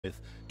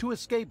to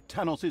escape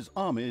Tanos's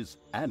armies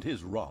and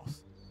his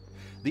wrath.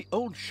 The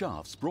old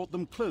shafts brought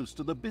them close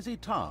to the busy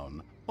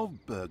town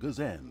of Burger's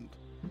End.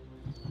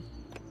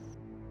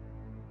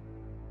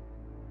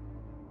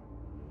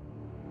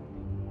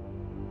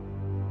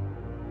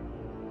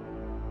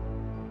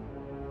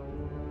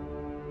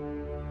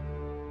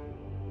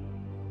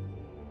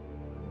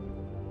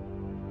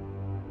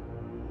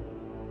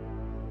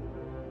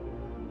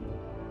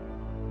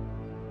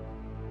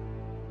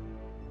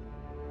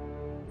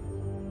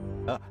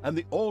 And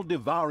the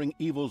all-devouring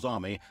evil's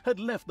army had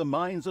left the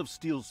mines of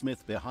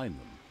Steelsmith behind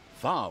them,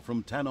 far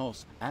from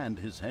Tanos and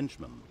his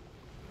henchmen.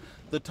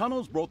 The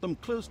tunnels brought them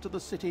close to the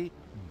city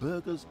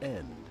Burger's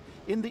End,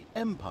 in the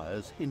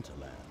Empire's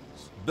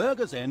hinterlands.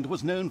 Burger's End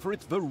was known for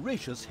its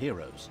voracious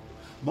heroes.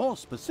 More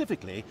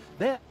specifically,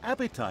 their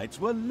appetites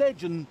were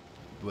legend...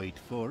 wait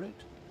for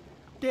it...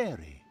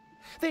 dairy.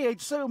 They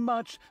ate so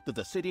much that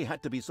the city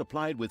had to be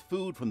supplied with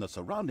food from the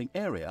surrounding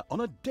area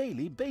on a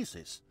daily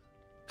basis.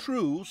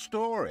 True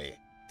story.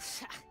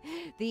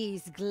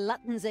 These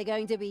gluttons are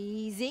going to be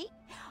easy.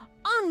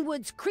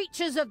 Onwards,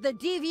 creatures of the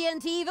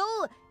deviant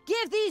evil!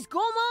 Give these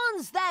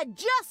gourmands their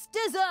just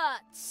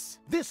desserts!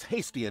 This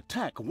hasty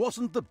attack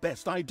wasn't the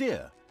best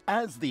idea,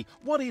 as the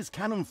what is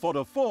cannon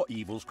fodder for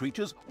evil's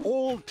creatures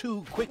all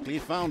too quickly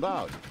found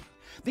out.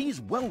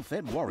 These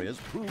well-fed warriors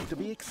proved to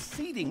be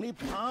exceedingly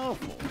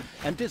powerful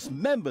and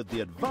dismembered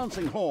the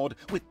advancing horde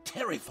with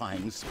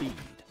terrifying speed.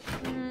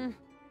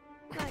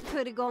 That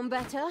could have gone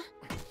better.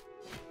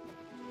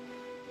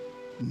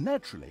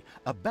 Naturally,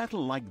 a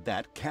battle like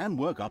that can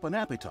work up an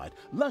appetite.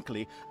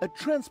 Luckily, a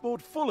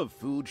transport full of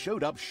food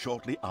showed up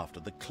shortly after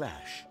the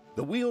clash.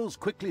 The wheels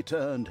quickly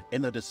turned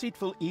in the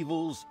deceitful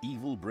evil's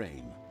evil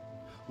brain.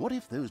 What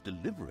if those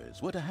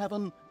deliverers were to have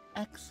an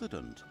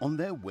accident on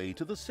their way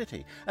to the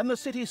city, and the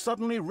city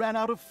suddenly ran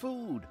out of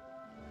food?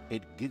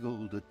 It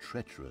giggled a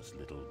treacherous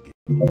little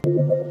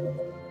giggle.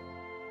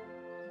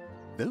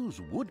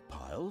 Those wood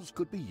piles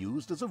could be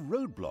used as a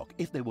roadblock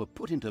if they were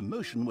put into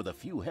motion with a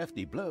few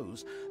hefty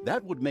blows.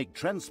 That would make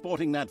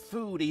transporting that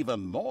food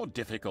even more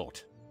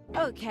difficult.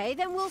 Okay,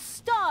 then we'll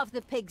starve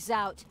the pigs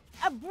out.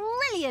 A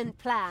brilliant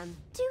plan.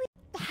 Do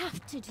we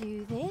have to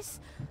do this?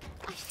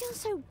 I feel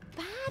so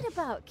bad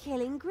about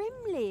killing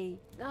Grimly.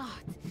 Oh,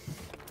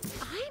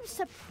 I'm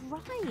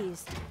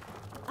surprised.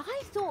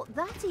 I thought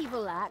that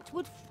evil act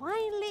would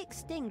finally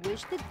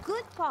extinguish the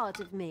good part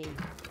of me.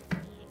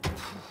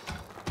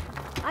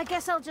 I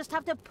guess I'll just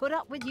have to put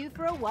up with you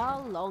for a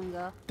while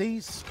longer.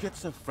 These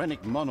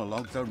schizophrenic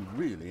monologues are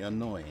really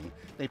annoying.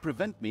 They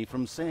prevent me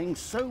from saying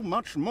so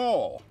much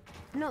more.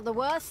 Not the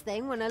worst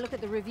thing when I look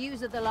at the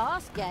reviews of the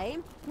last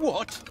game.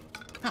 What?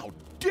 How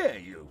dare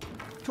you?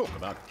 Talk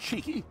about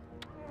cheeky.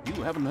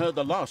 You haven't heard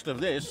the last of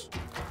this.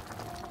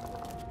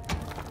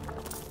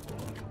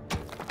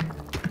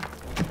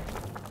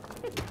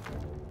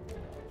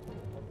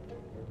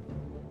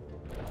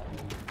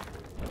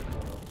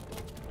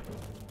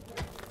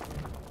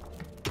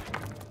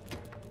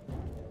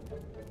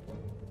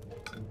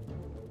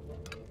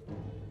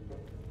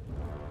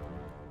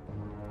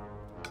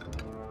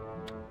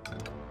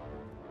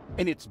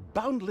 In its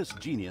boundless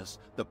genius,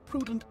 the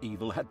prudent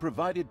evil had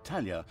provided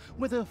Talia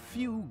with a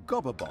few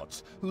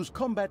Gobberbots whose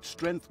combat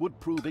strength would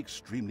prove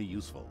extremely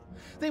useful.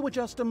 They were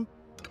just,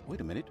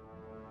 wait a minute,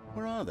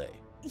 where are they?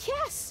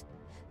 Yes!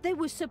 They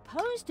were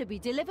supposed to be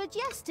delivered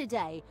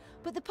yesterday,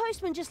 but the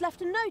postman just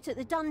left a note at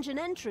the dungeon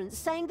entrance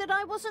saying that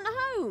I wasn't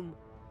home.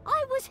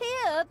 I was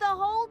here the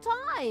whole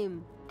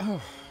time.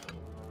 Oh,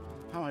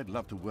 how I'd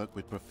love to work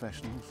with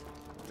professionals.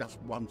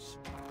 Just once.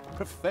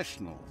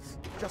 Professionals.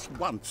 Just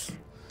once.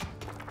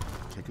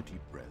 Take a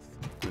deep breath.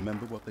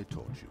 Remember what they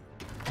taught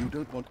you. You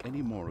don't want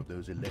any more of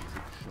those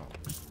electric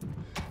shocks.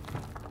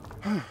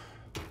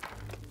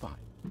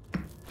 Fine.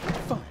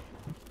 Fine.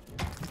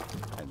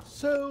 And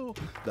so,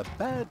 the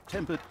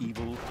bad-tempered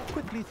evil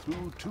quickly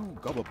threw 2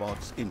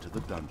 Gobberbots into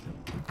the dungeon.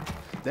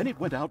 Then it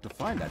went out to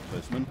find that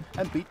postman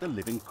and beat the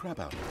living crap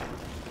out of him.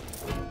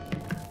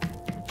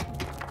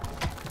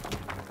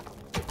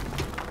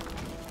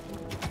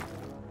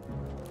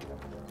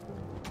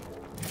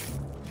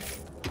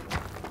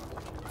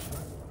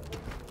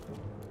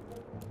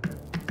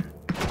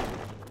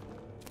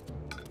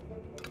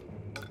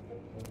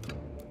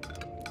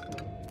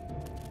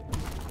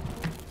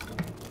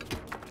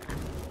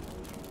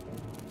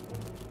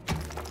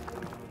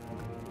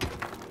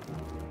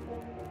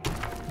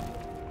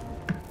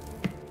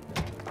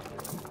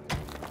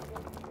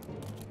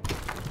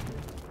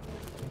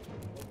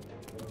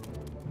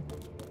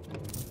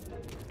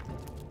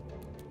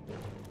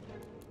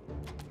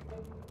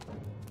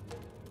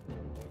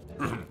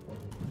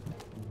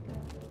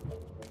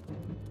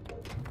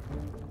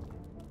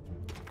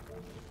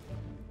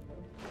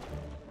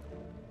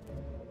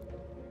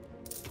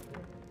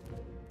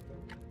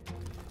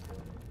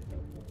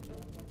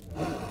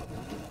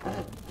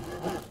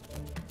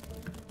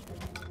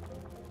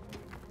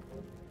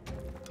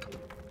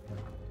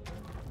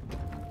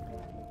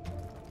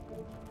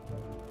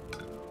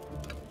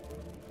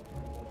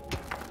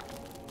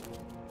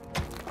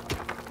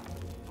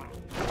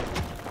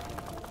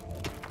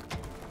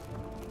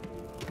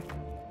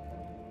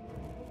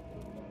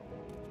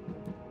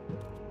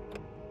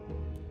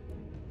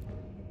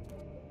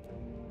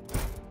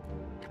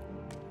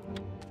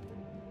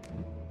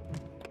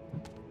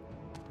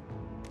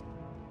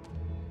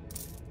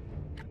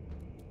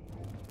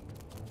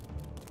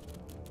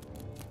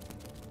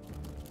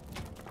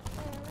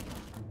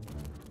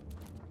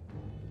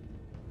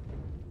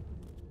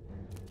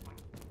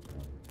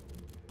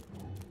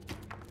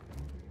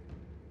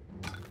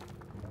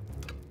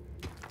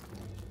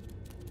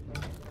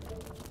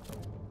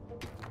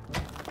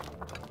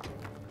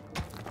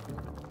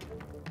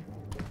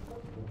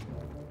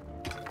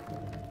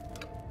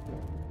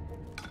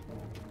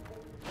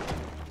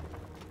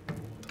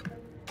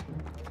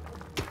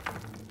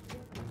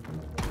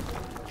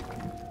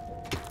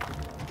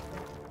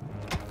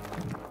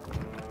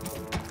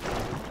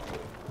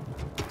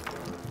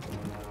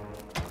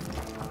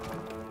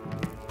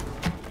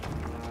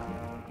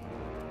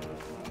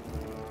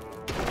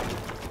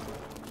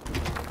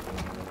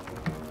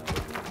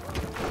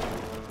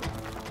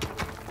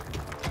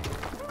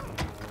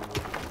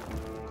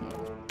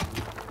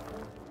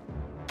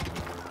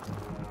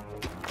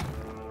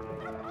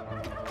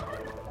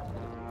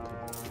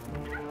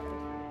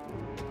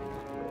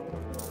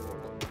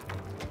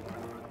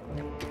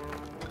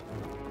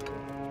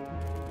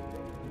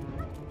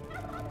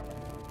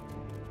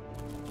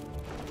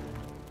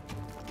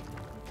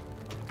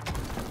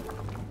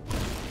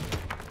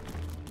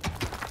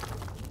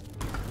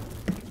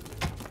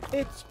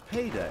 It's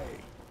payday.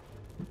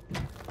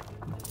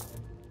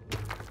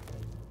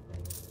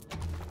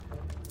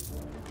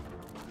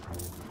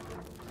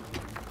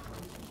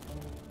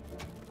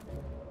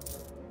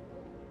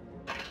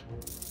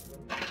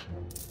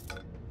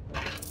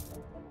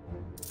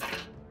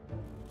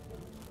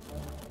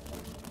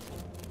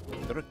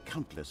 There are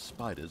countless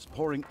spiders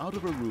pouring out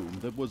of a room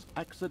that was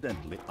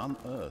accidentally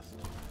unearthed.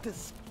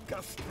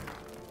 Disgusting.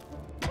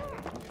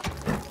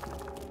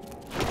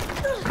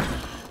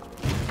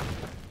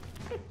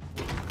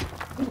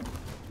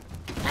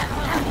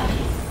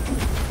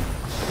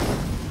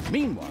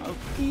 Meanwhile,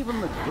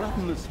 even the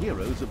gluttonous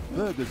heroes of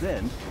Burger's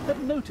End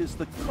have noticed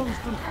the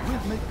constant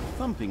rhythmic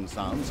thumping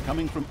sounds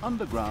coming from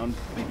underground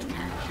between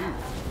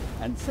shifts,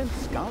 and sent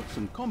scouts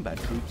and combat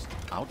troops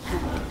out to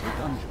work the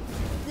dungeon.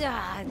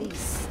 Ah, these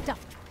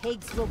stuffed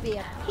pigs will be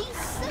a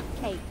piece of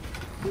cake.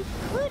 We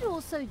could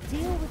also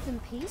deal with them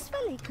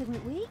peacefully,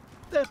 couldn't we?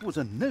 That was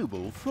a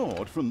noble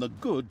thought from the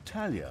good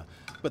Talia,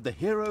 but the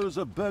heroes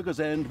of Burger's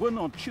End were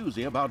not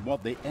choosy about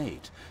what they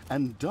ate,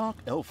 and dark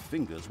elf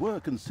fingers were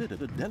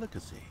considered a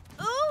delicacy.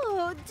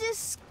 Oh,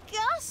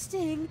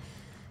 disgusting!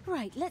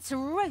 Right, let's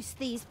roast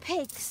these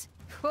pigs.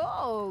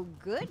 Oh,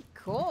 good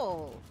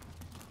call.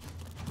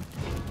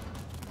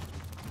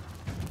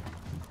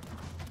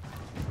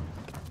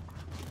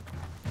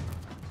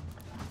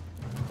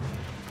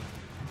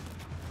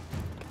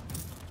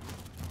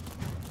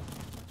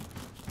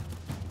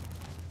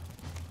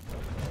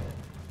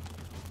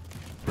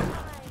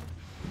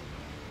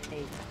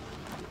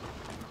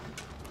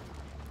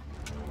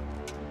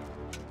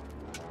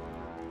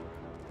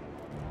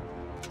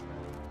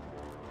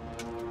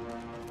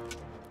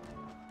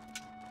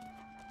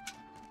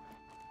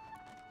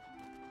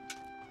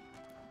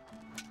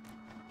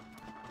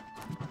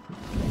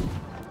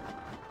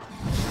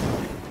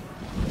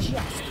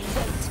 Just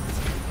wait.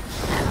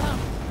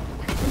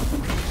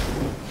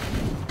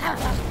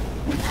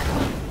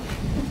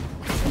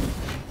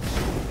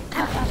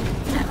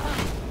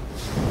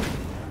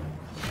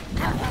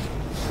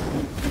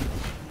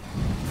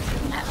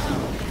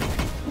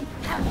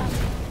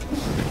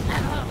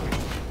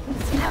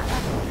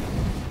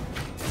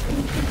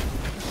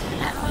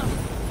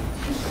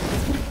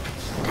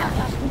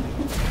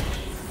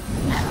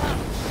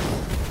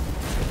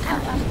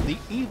 The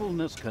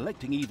evilness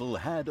collecting evil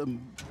had,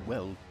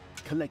 well,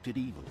 collected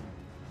evil.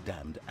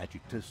 Damned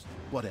adjectives,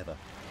 whatever.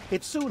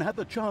 It soon had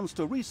the chance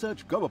to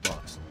research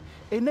Gobobots,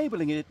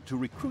 enabling it to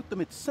recruit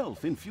them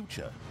itself in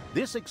future.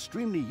 This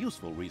extremely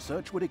useful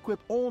research would equip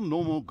all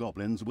normal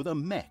goblins with a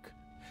mech,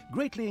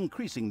 greatly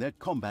increasing their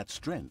combat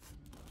strength.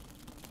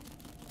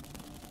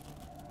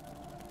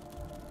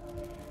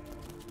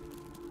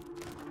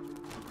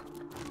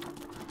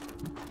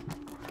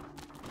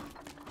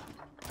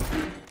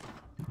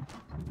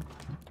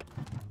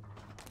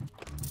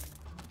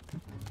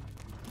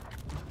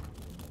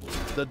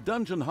 The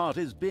dungeon heart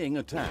is being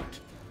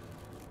attacked.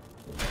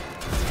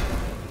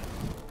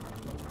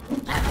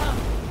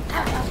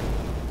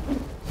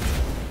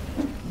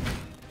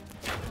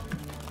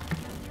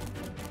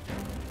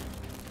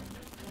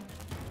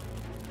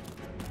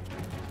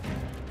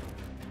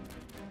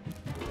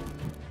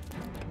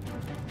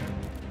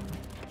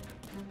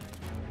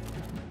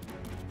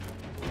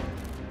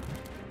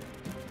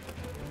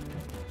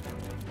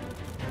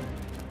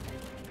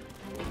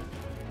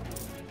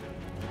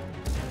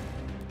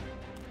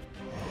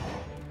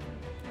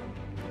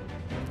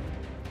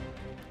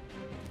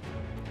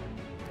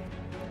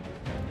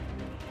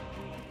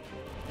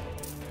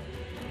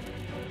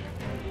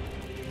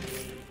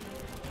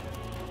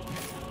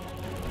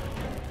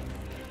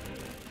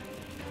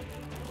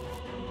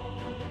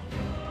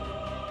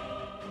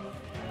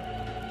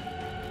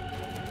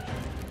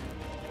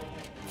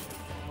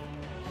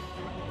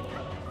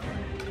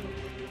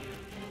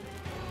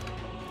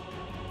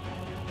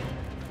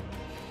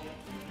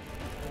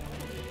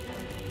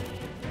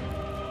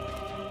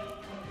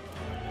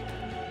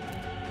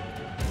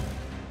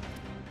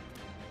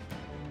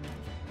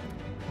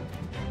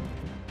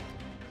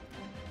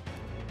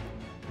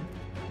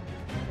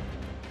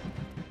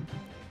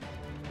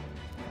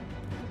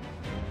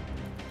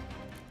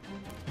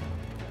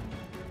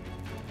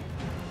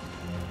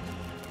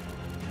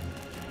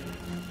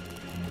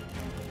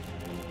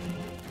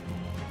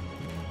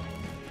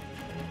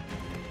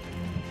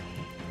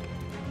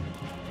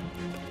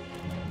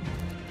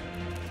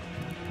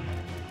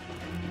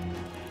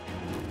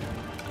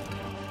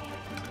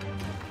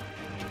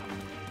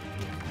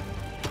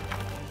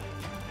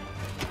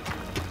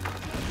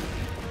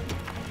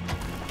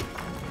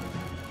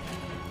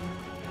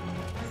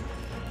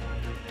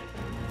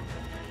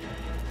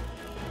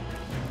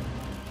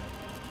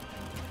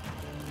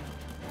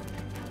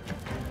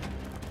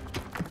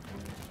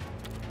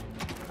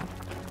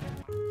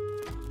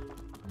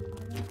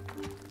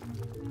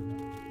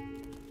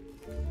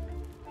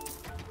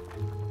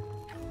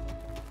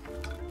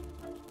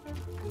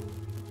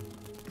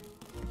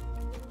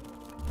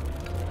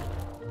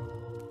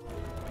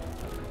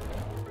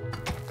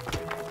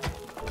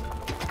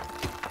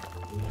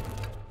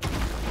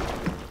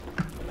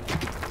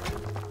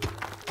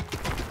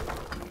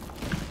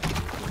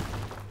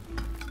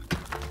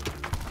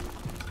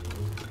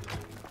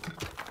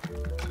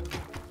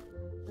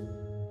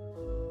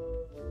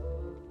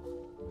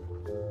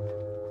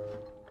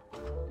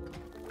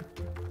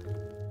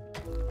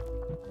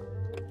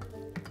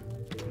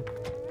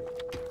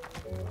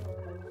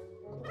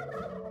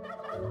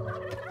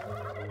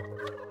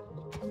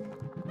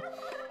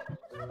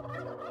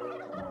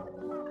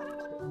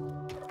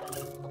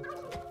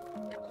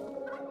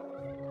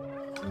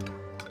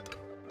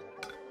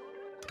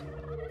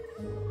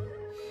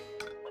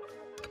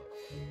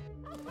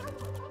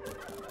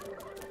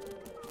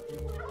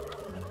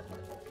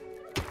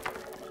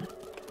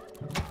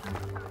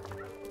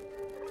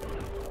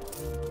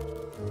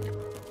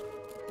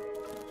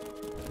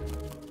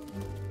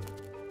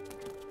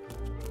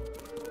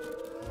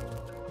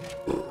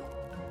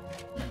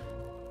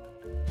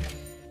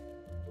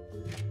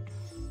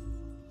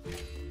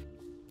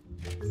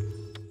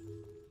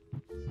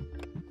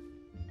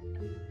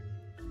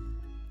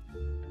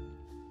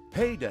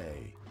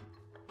 Payday.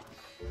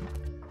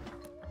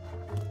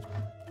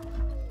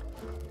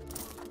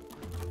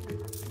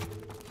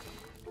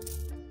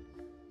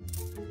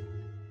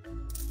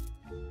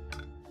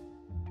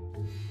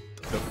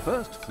 The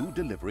first food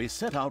delivery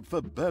set out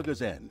for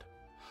Burger's End.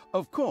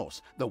 Of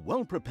course, the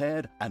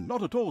well-prepared and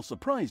not at all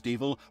surprised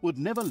Evil would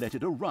never let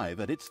it arrive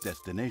at its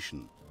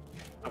destination.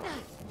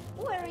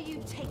 Where are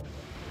you taking?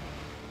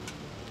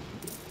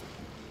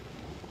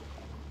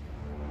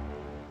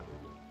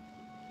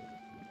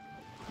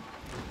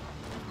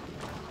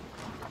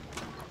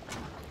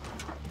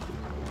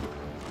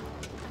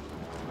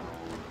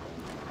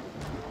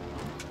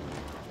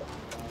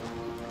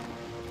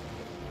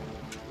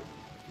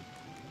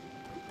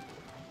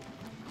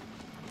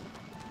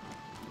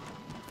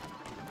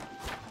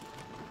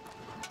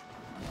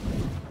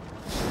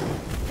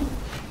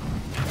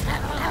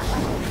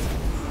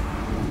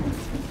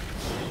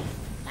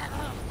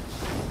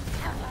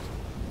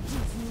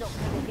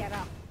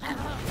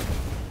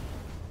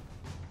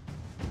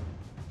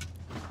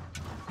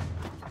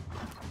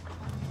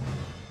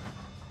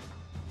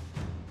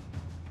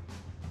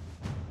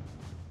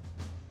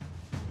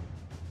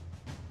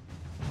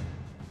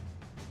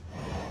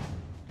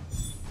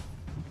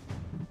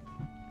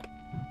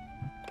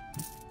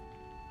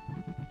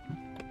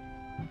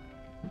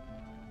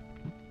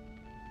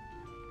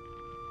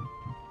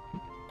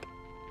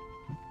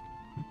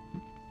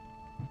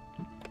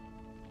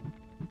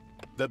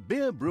 The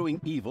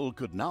beer-brewing Evil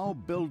could now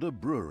build a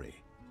brewery.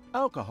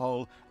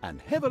 Alcohol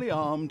and heavily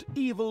armed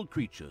evil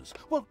creatures.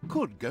 What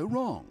could go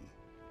wrong?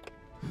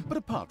 But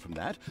apart from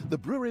that, the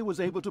brewery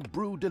was able to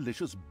brew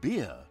delicious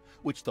beer,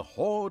 which the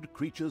Horde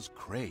creatures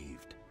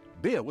craved.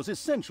 Beer was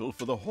essential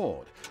for the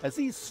Horde, as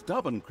these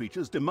stubborn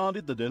creatures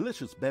demanded the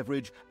delicious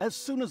beverage as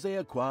soon as they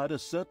acquired a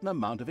certain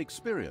amount of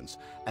experience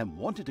and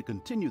wanted to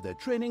continue their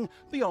training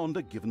beyond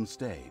a given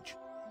stage.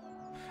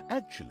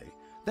 Actually,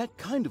 that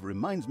kind of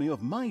reminds me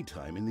of my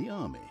time in the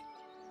army.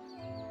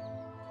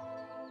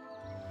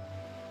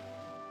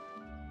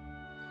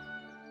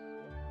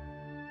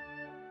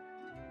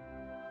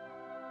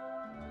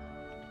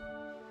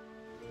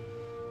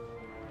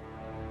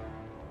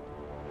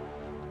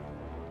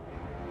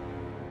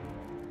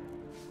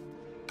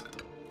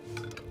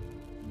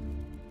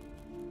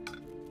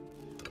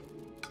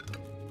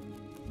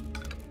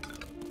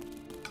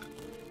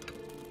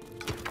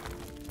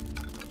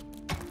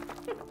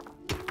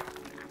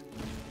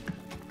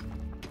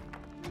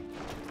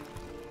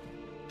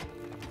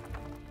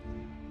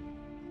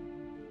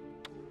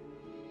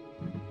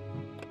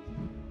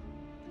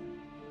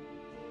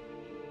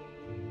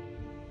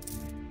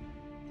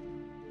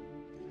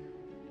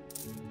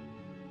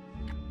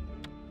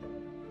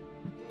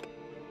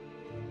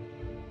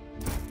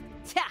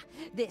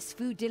 This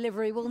food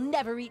delivery will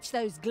never reach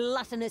those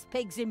gluttonous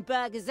pigs in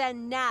Burger's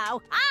End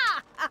now.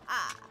 Ah! Ha,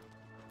 ha.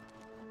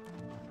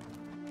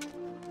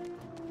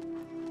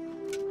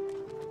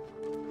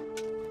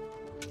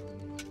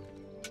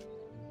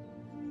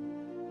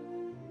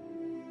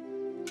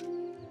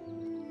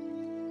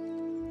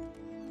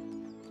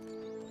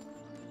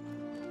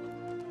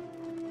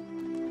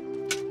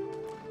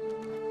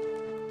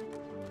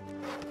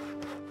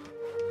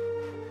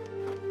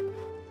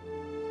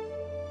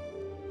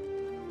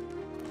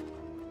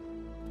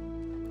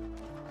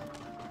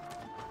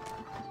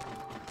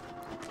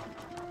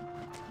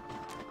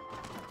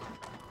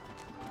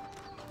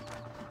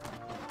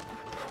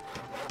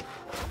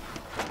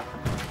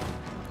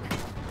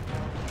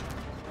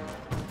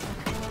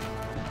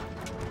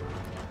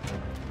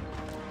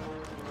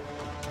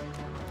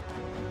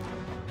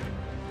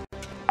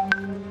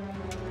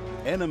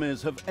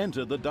 Enemies have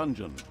entered the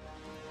dungeon.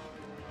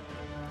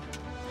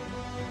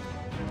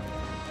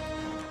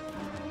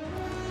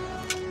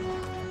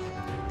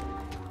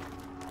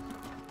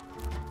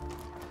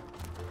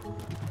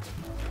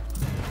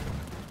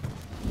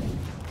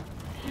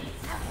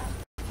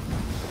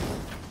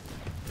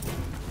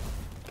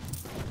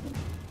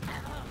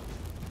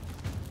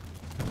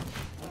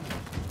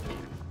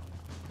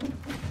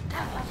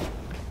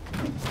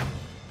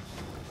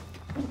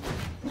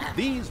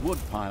 These wood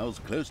piles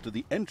close to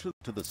the entrance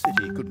to the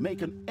city could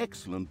make an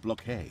excellent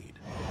blockade.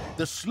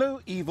 The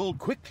slow Evil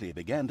quickly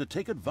began to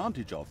take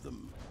advantage of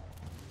them.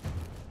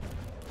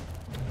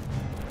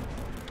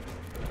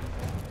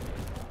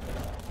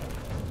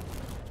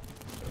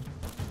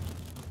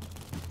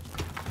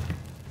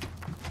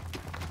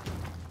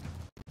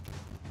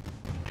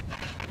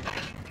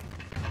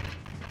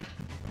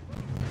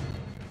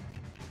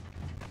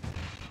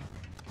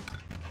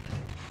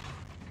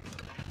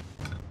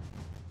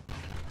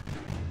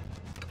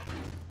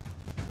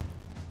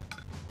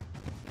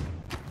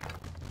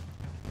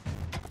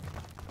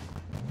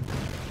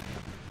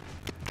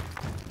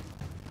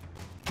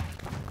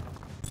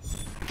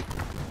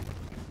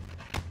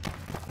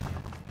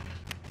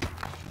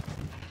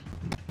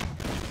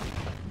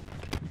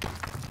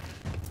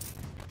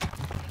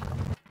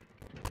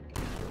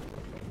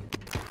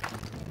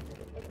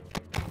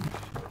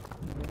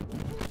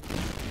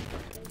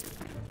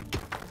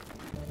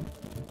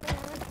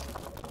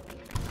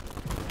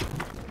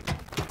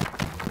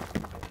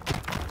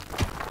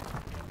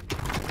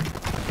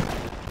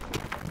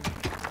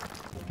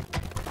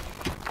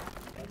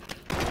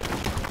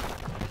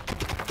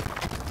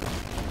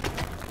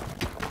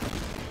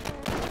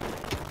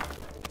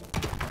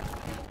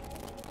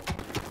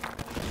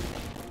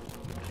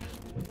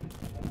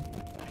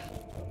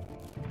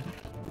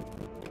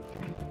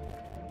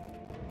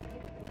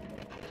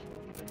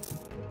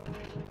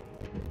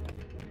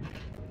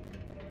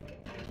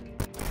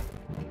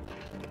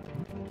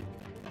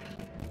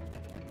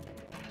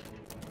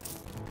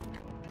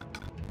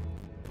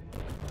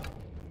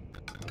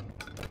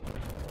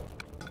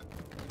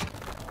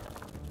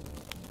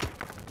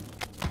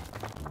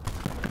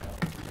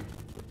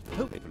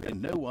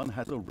 no one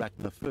has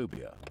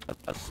arachnophobia.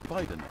 A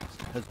spider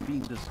nest has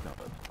been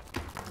discovered.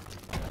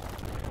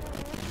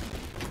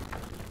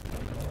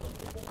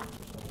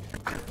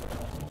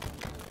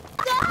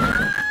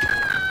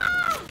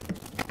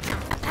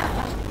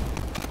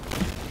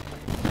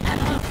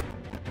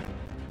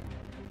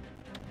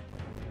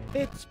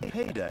 It's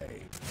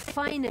payday.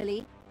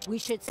 Finally, we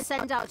should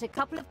send out a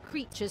couple of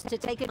creatures to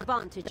take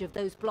advantage of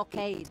those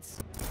blockades.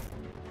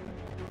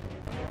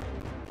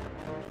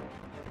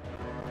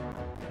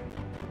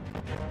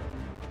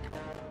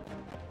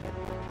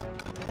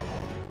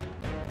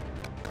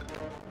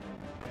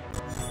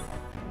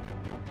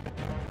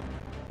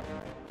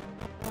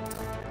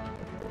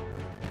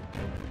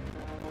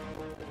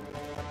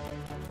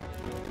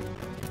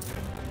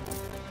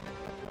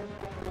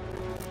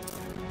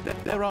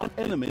 There are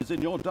enemies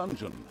in your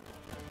dungeon.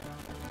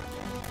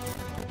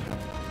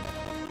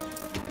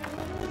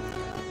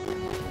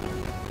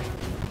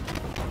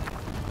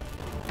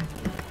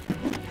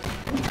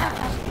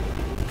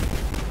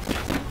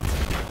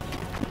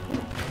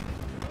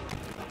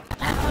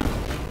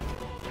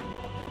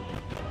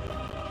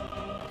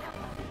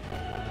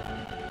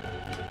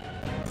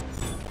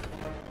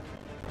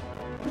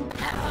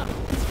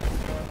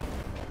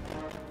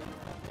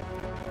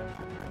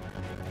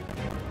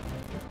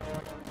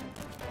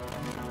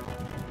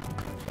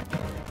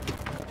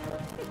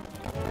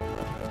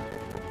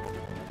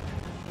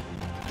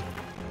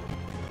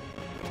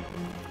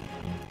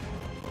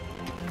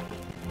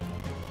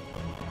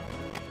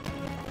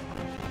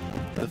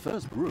 The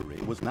first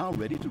brewery was now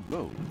ready to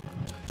roll.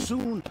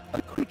 Soon,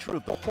 a creature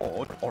of the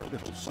horde, or a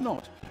little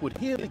snot, would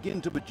here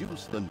begin to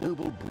produce the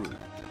noble brew.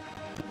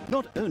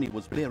 Not only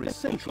was beer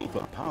essential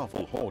for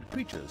powerful horde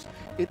creatures,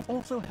 it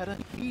also had a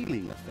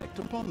healing effect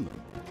upon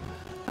them.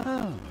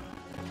 Ah,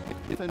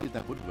 if only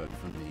that would work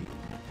for me.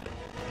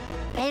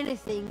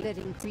 Anything that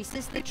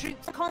increases the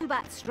troops'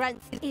 combat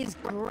strength is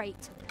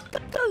great.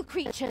 Go,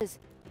 creatures!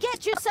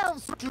 Get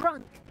yourselves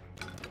drunk!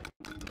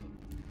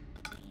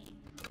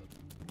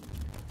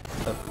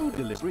 A food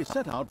delivery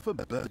set out for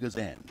Burger's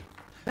End.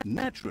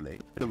 Naturally,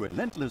 the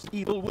relentless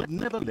evil would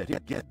never let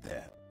it get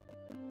there.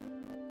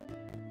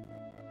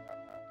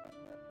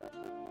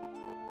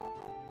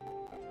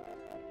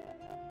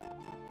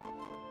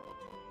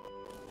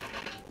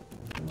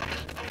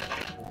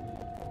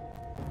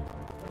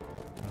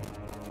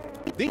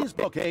 These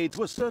blockades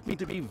were certainly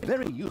to be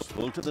very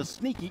useful to the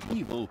sneaky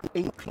evil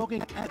in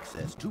clogging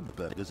access to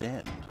Burger's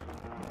End.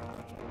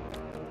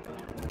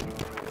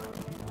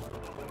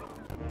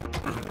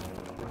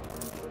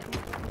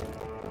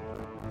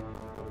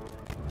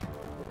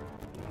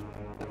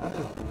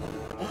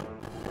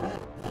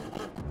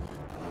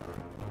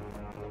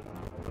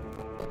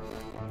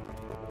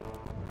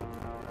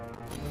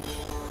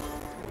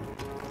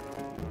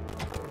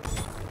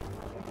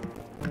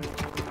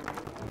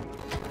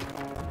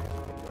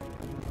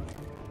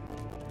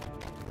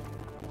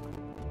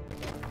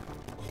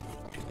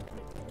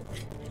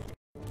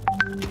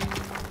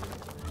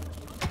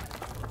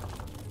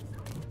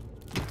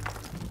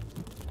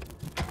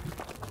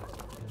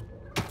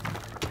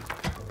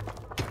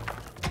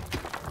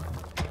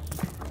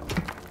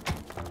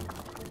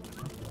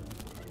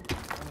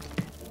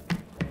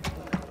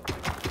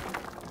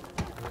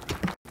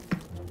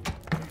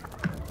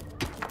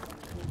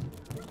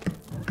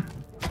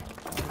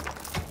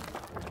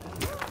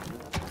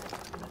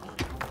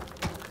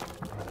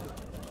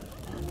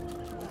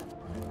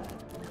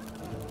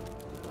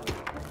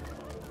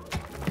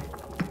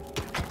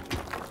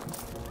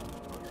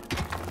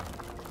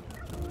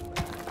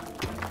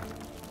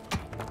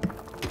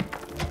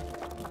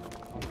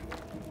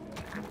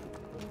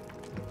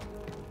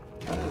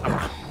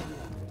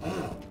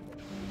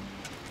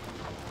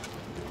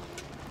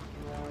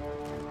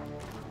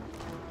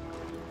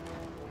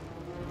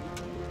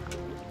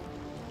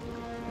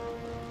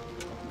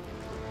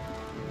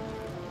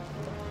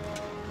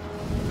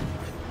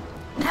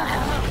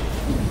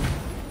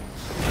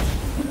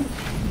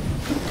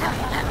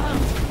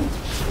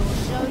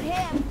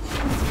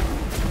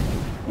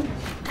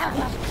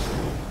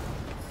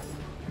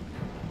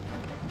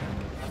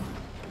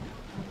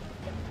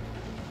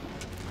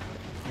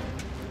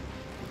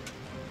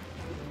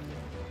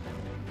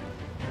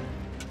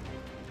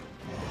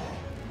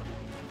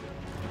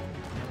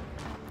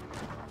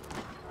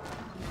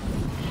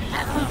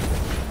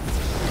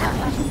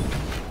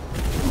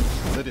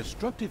 The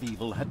destructive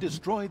evil had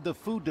destroyed the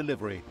food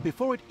delivery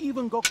before it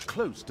even got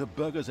close to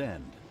Burger's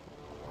End.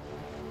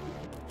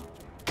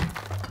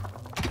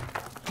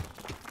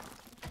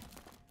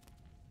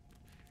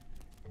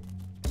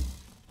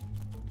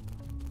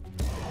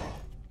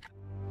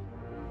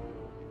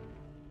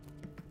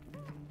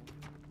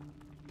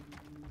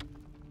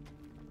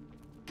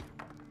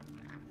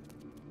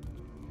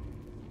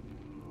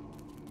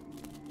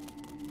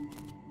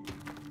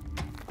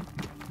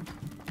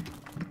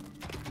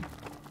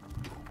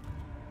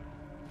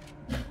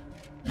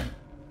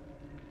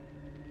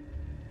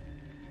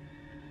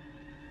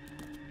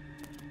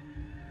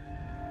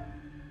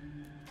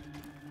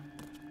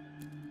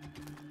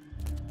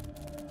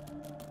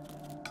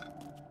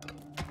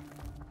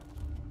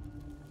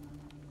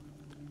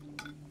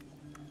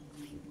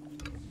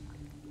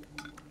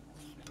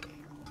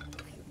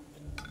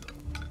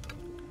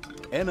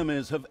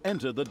 Enemies have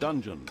entered the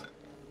dungeon.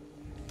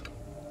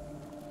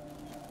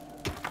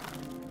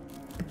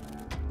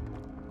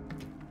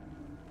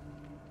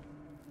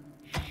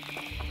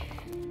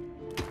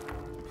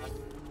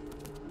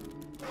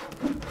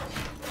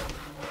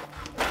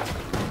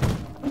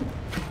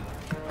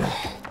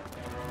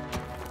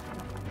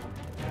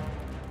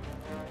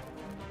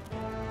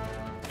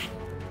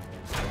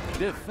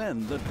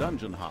 Defend the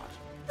dungeon heart.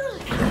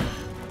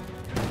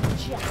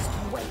 Just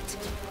wait.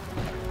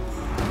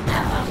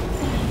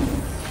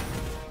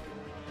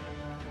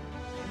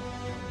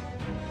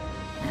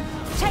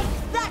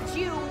 Take that,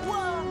 you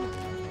worm!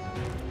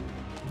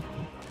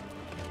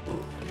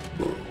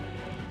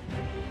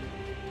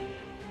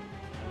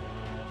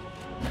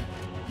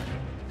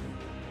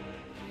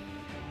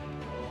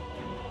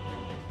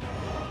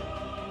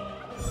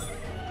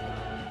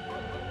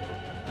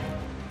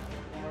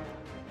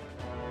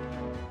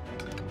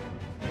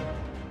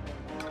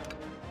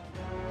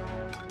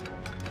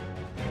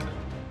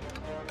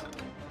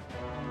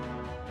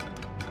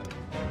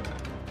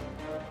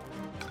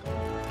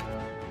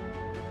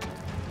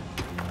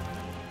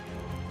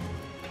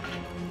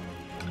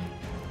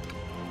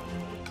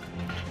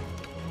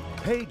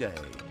 Payday.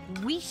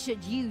 We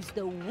should use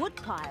the wood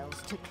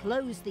piles to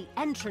close the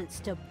entrance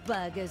to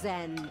Burger's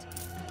End.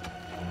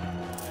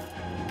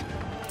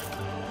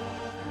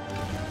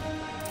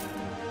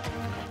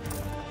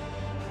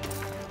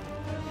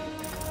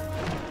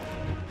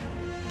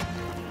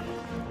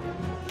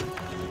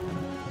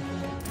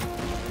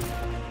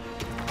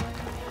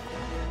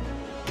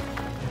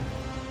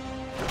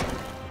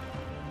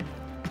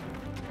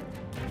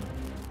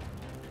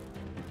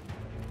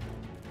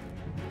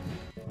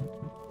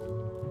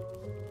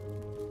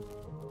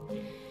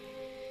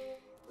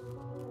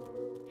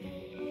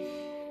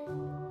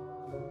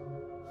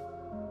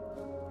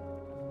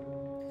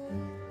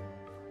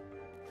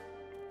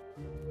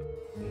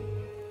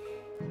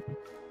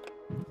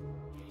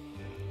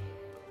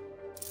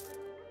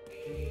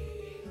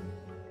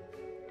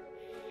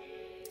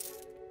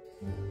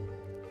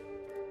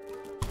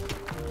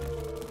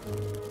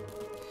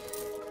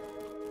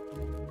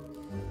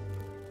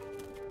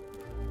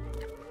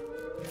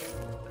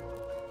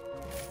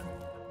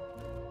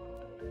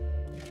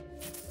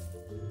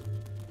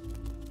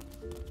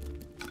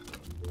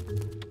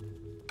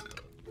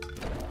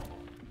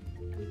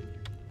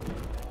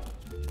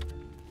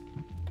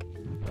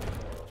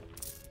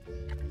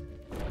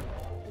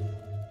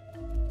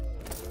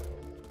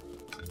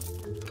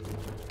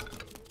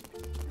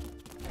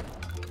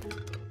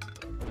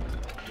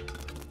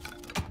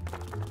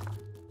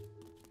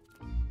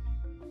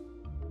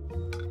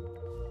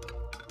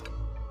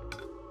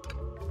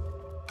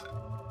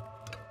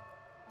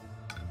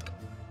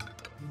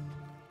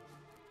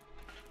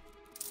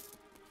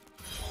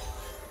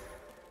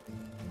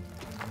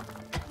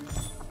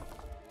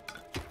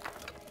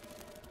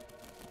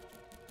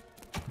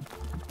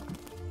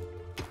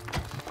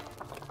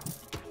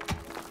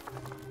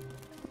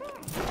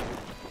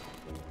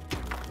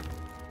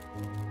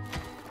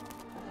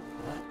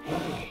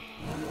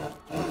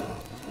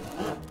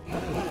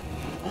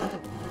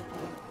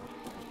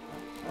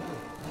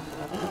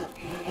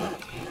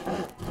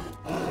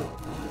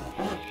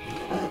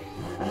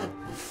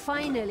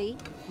 Finally,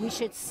 we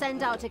should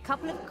send out a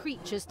couple of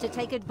creatures to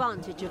take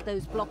advantage of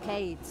those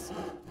blockades.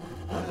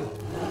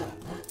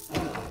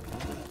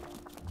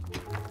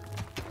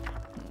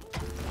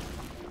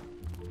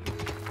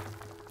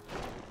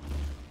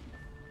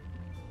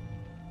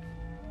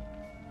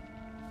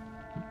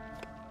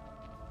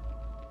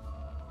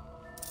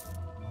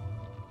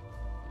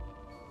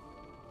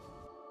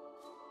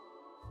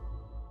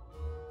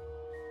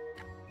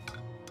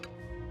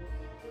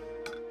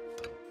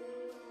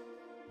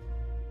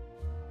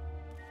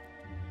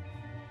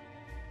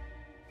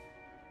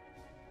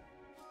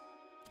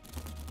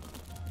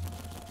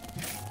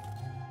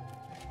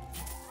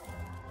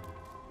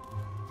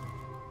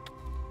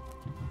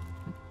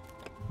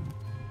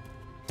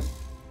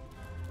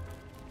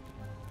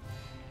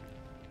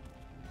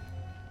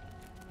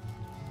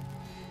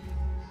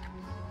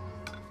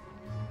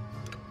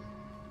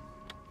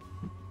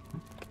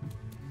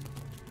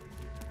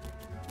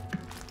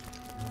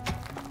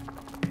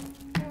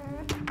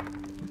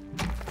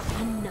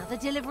 Another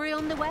delivery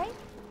on the way?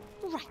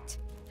 Right,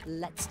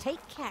 let's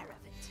take care of it.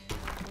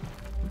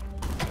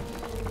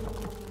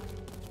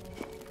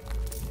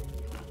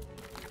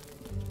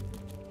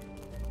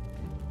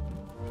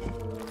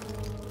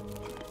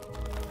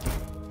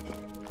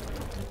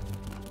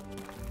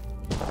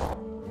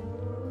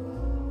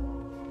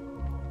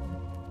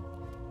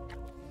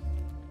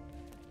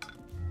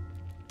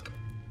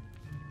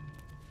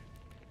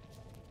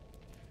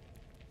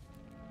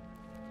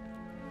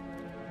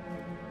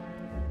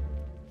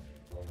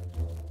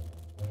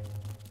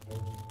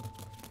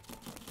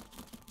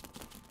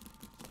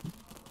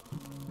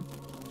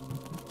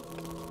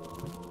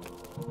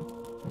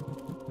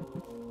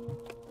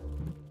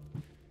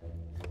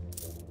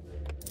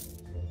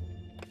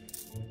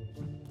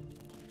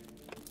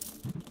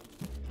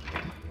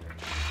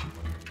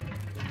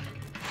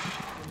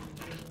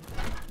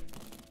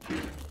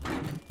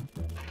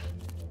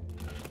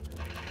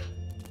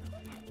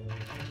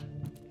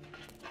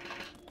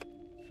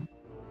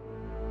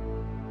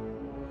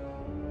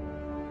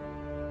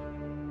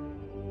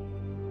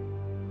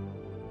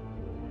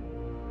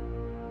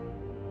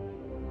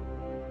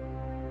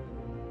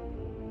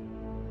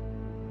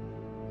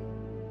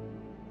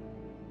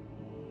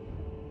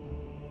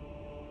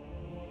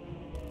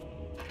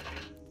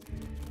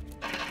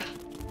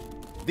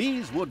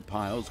 These wood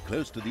piles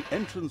close to the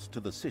entrance to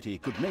the city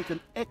could make an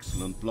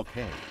excellent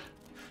blockade.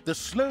 The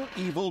slow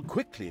evil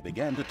quickly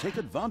began to take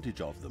advantage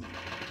of them.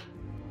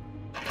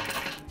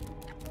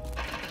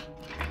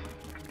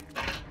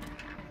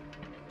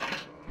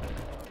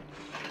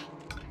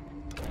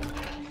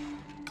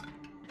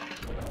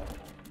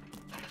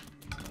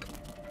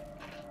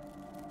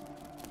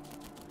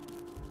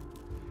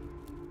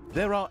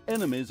 There are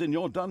enemies in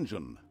your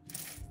dungeon.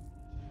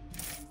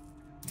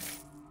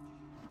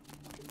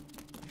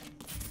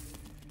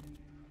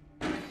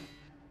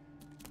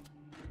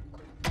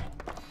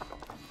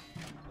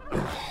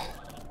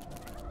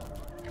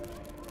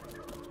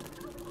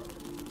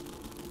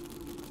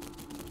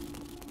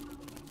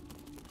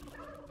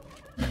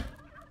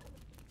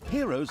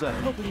 Heroes are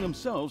helping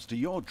themselves to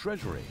your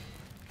treasury.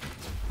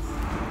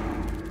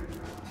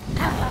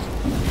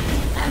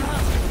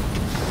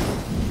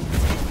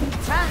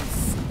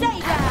 Stay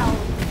down!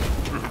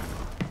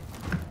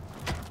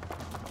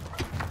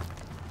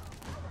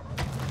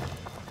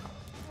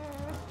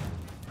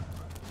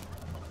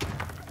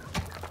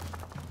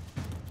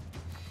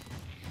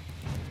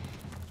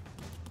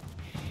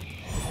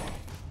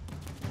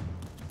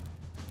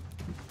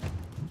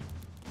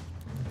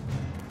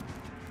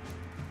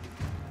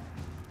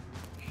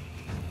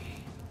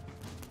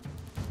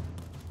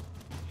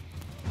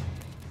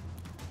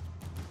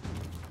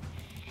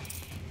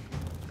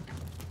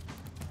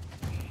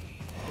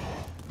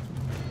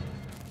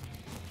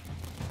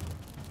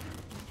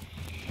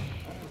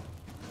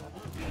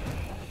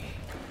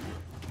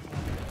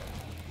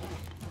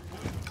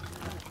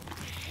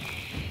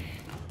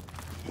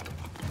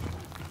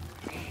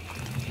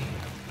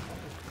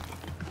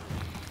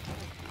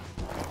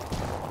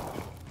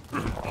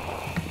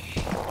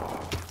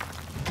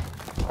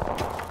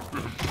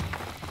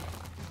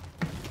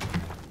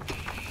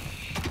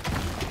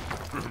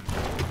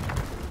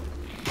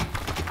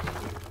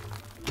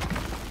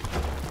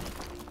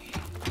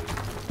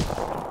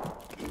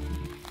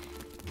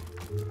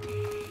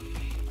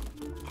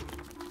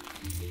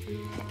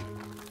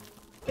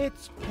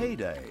 It's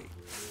payday.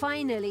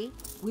 Finally,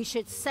 we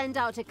should send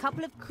out a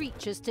couple of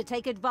creatures to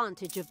take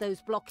advantage of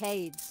those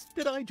blockades.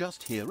 Did I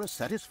just hear a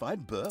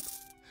satisfied burp?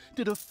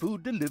 Did a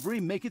food delivery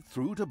make it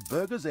through to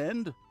Burger's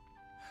End?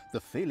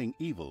 The failing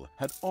evil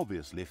had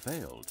obviously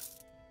failed.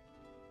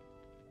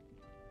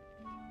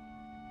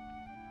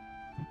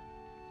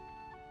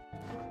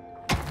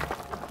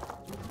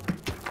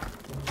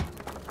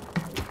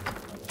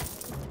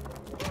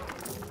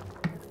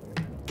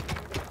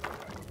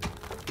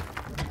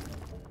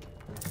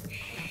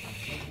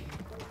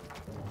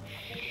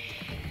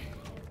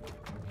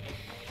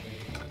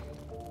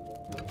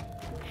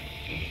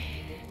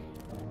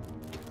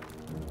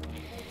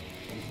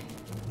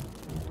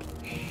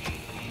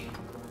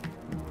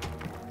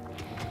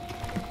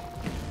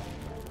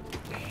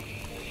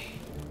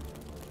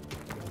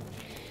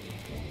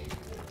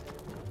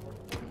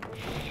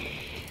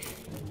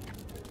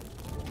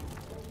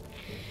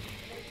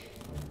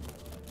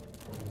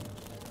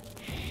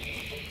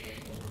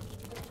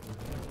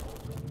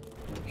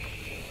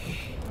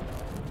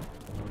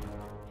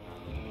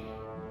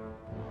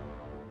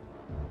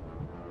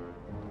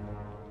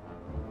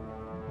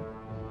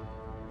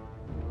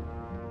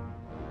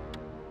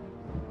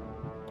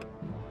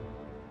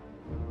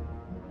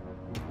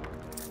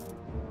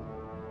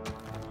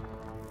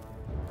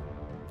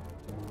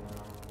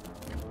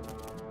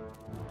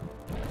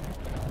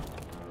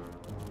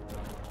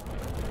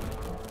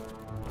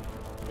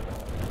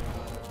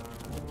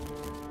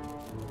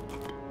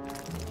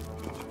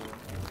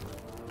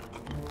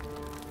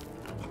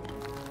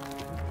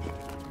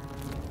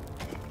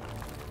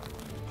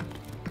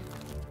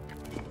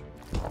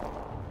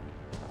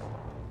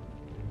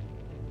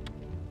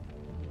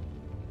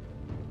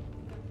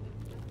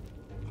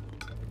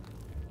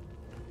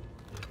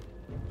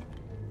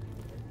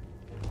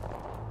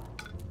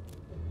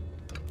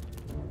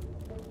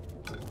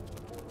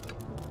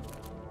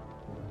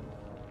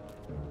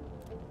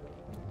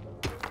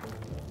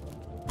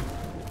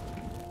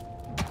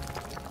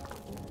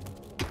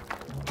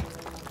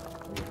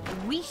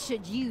 We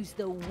should use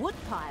the wood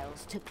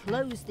piles to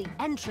close the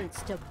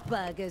entrance to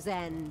Burger's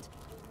End.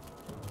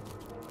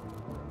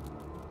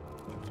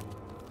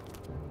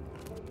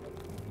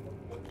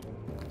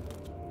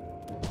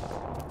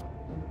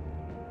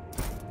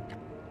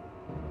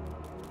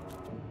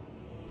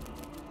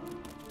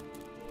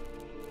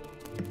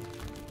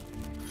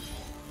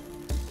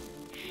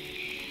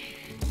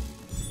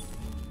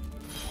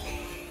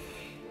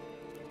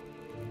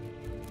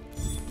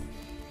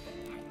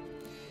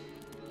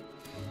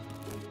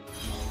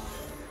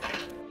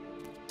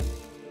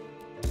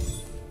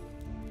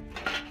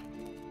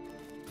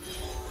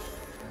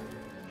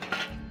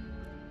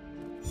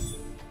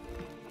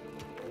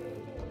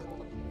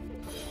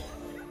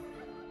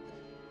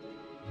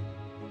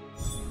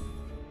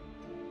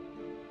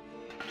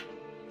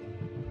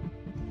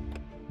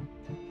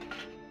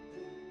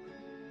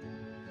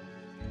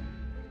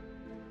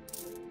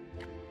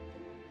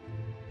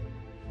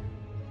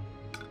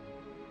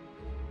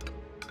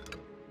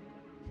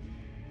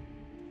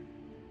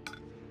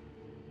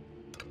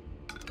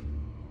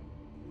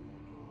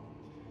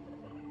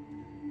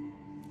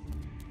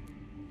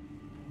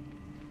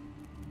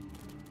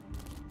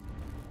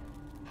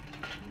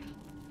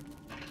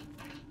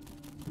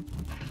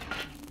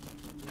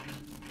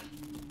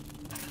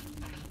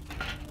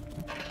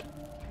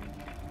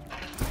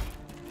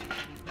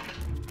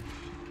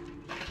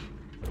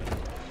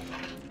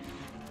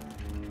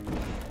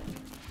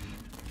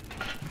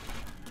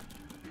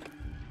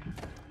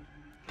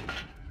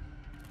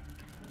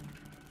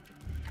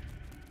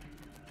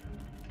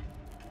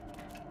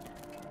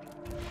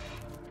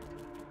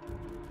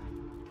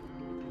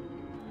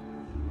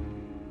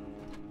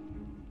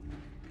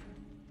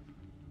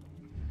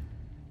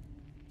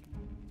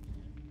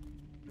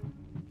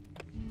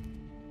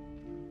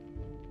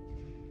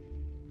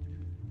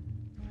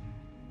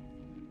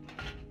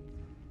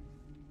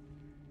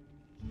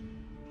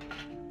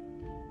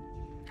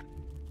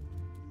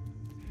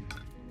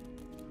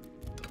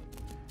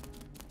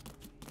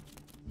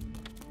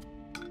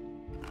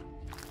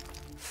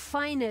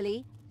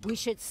 Finally, we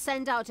should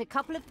send out a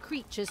couple of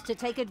creatures to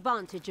take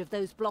advantage of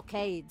those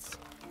blockades.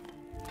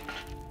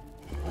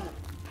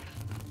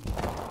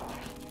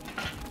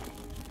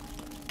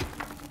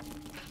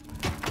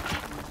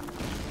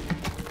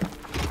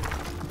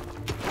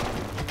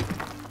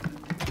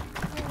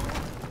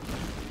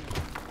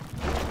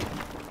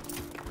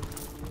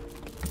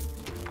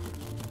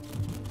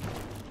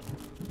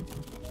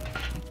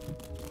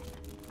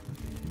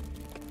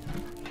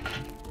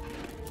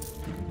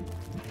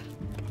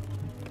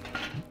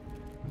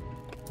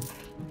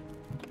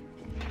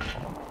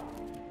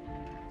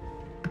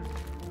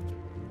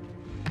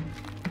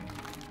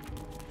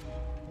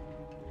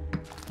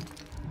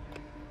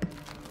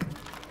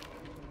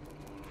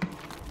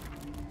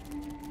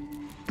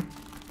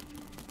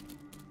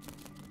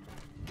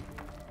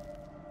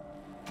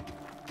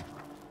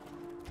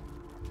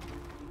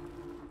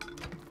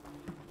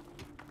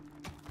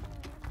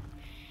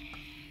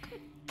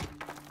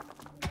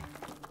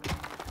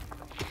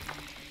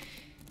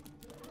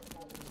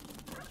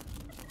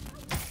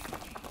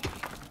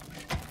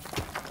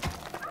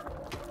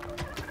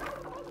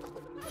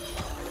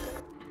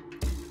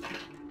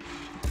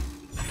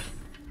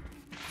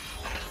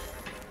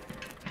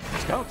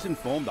 Scouts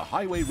inform the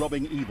highway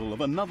robbing evil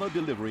of another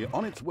delivery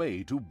on its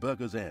way to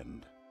Burger's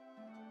End.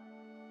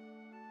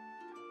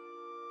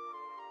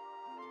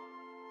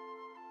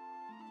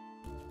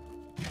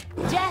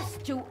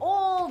 Death to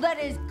all that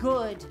is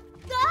good!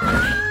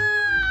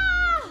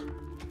 Ah!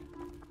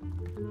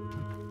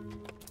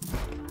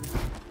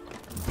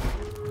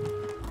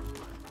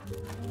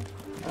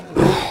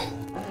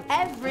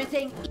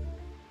 Everything...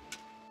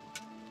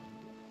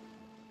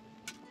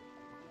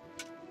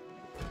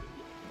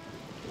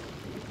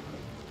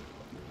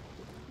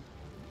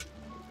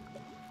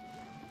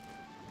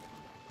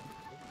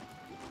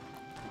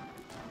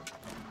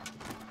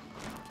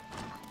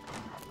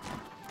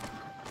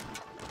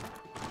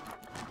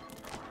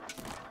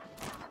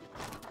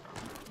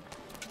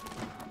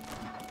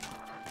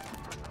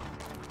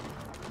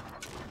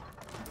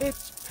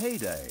 It's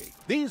payday.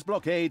 These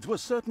blockades were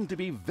certain to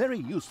be very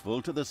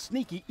useful to the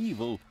sneaky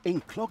evil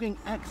in clogging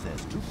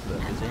access to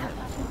Burger's End.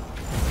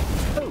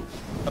 Oh,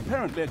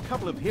 apparently a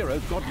couple of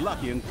heroes got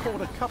lucky and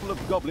caught a couple of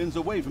goblins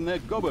away from their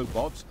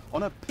gobobots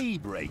on a pee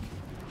break.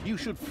 You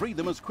should free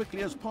them as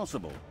quickly as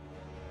possible.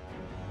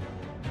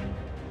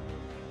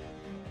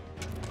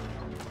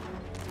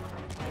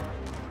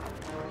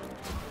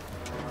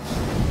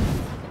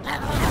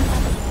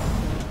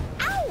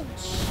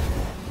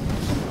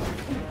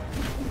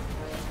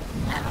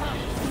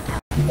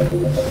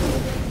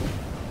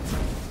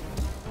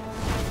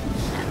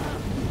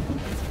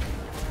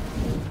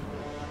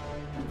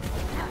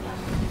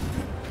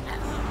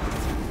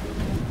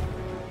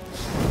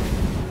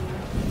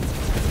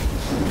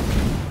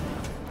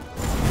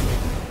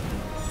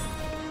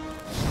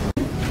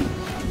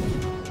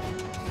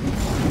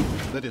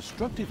 The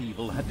destructive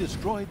evil had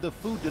destroyed the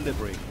food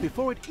delivery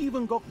before it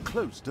even got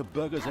close to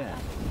Burger's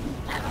End.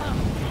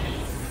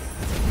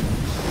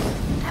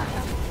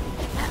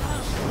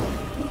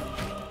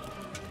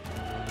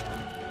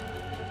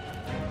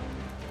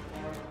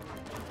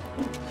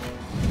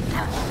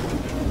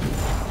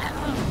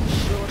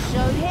 Sure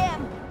showed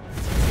him.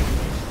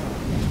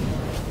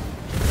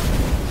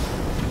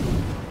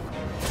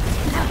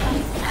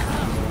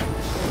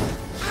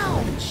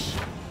 Ouch!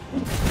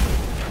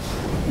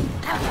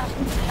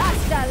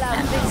 Hasta la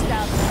vista,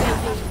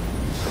 baby!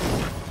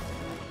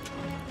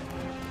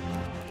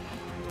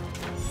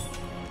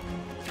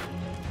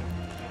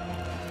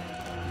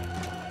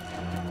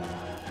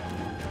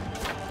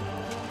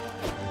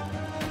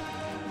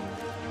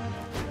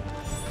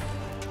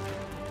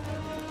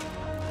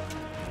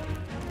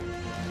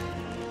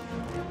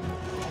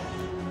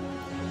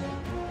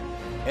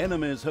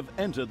 Enemies have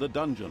entered the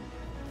dungeon.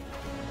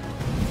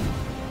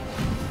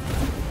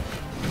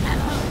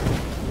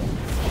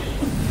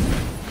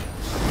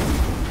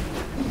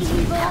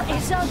 Evil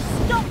is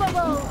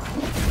unstoppable!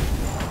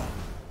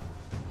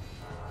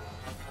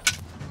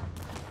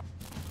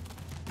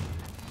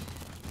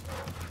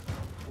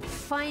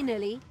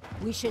 Finally,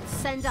 we should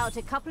send out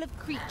a couple of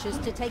creatures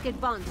to take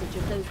advantage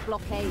of those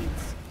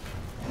blockades.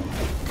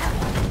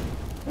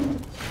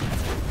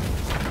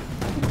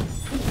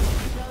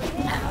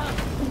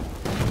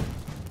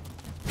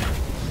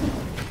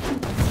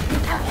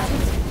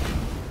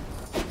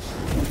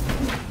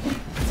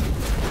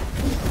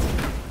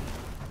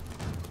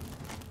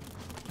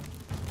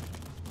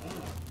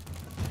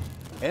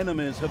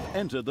 Enemies have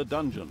entered the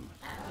dungeon.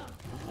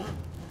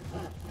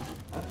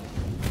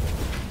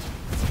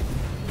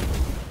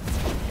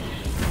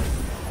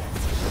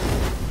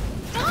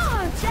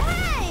 Oh,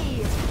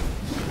 hey!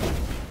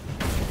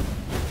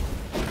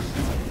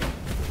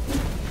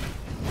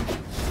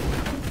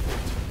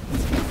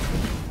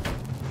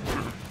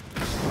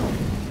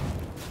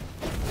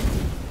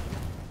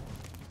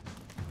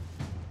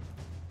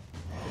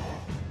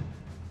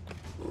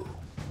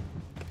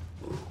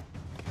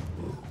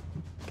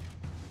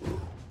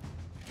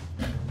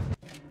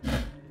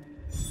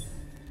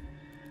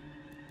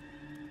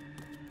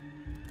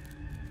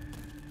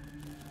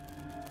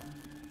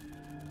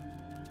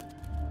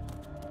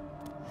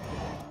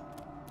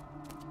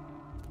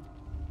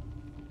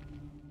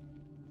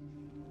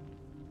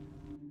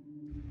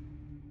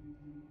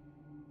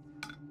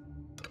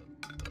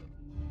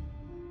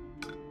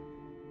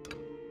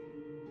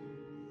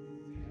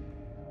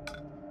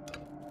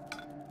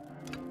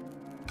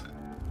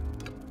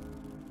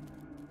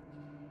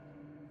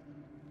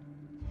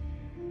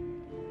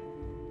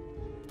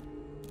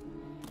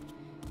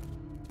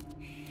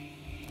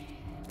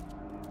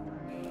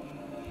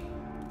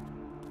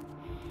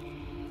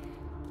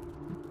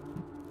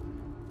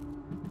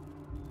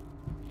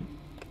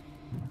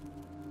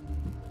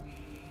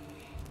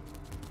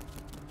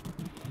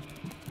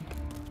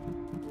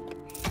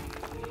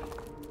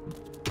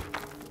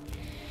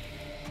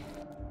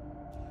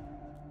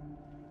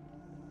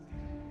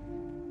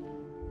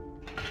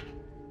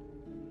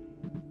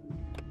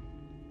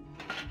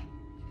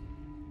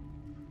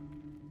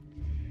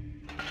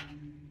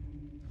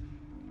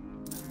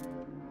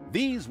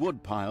 These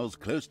wood piles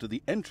close to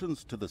the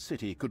entrance to the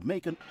city could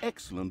make an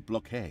excellent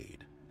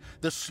blockade.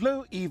 The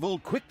slow evil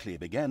quickly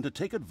began to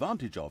take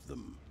advantage of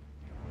them.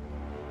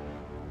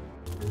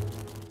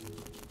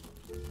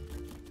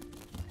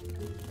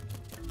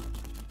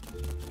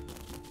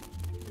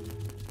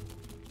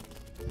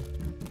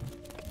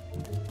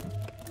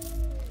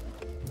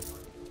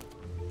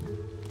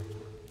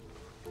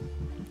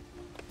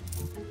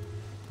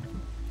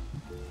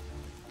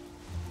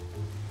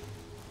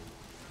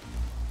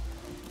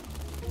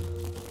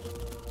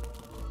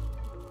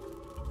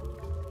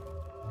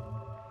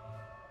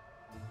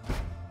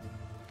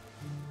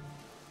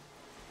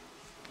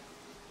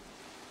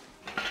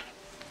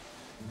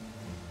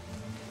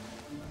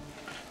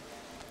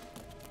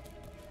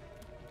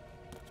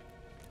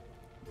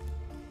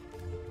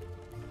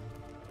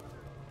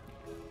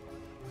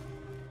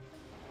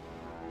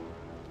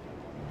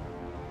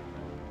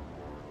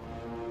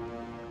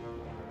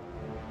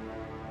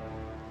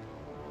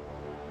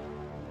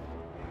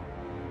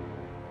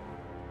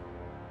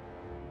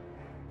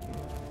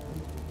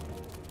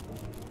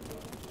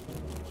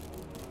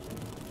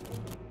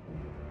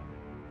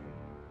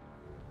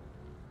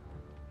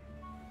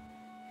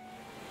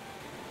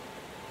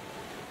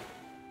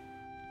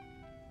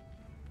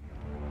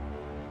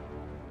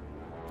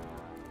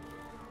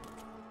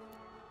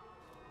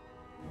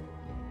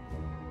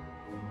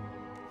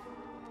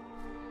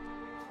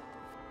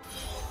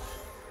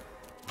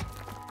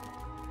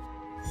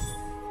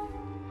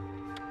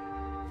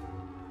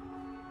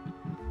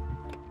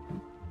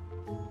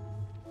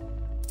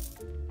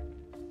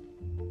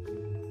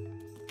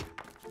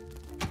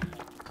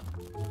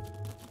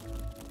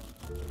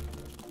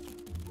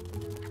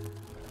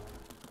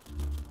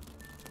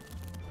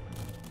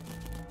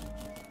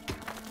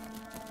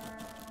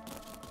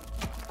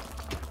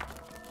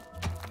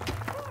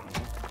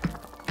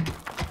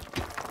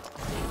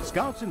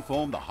 Scouts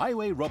informed the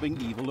highway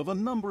robbing evil of a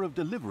number of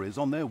deliveries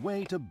on their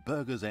way to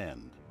Burger's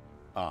End.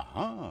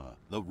 Aha,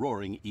 the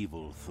roaring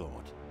evil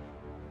thought.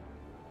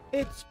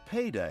 It's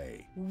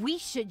payday. We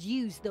should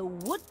use the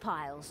wood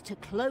piles to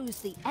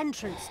close the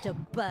entrance to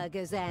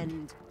Burger's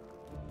End.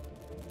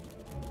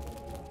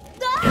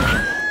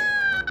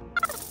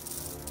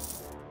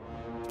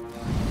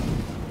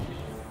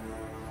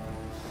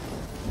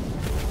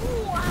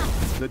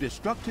 The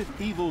destructive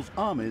evil's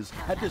armies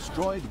had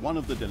destroyed one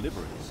of the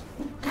deliveries.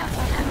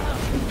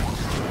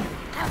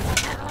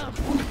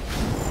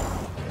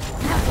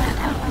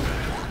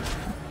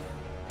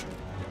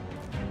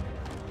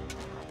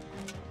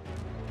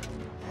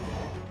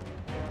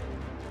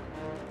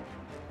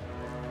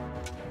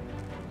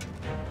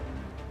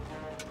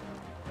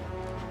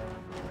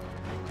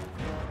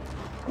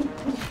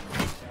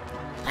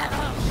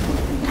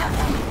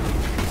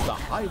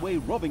 Highway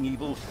robbing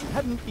evil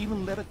hadn't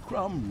even let a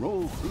crumb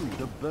roll through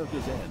to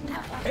Burger's End.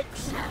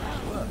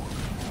 Excellent work.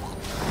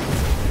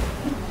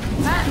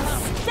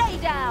 And stay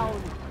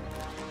down!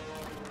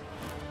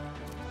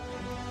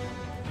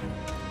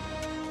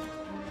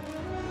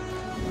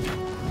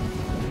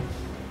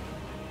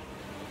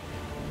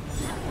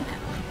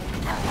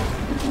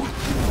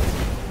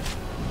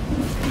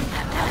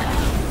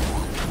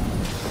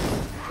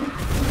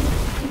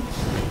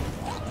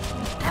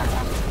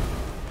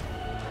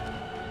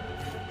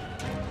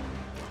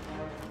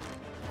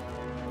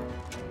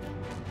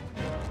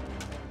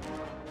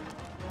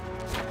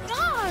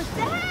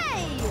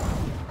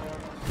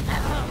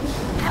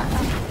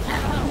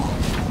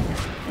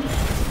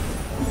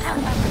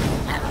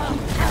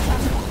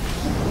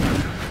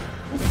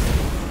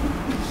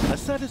 A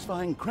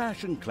satisfying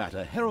crash and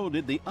clatter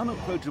heralded the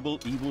unapproachable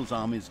evil's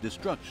army's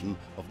destruction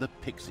of the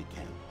Pixie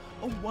Camp.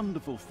 A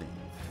wonderful thing,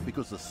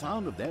 because the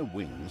sound of their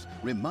wings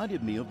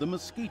reminded me of the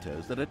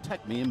mosquitoes that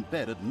attack me in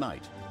bed at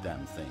night.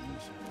 Damn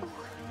things.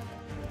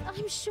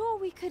 I'm sure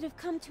we could have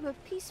come to a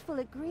peaceful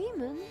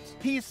agreement.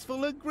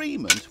 Peaceful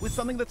agreement with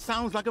something that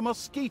sounds like a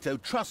mosquito?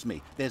 Trust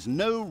me, there's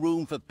no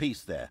room for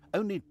peace there,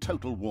 only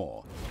total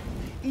war.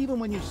 Even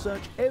when you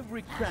search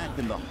every crack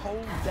in the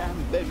whole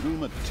damn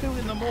bedroom at 2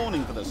 in the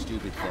morning for the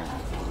stupid thing.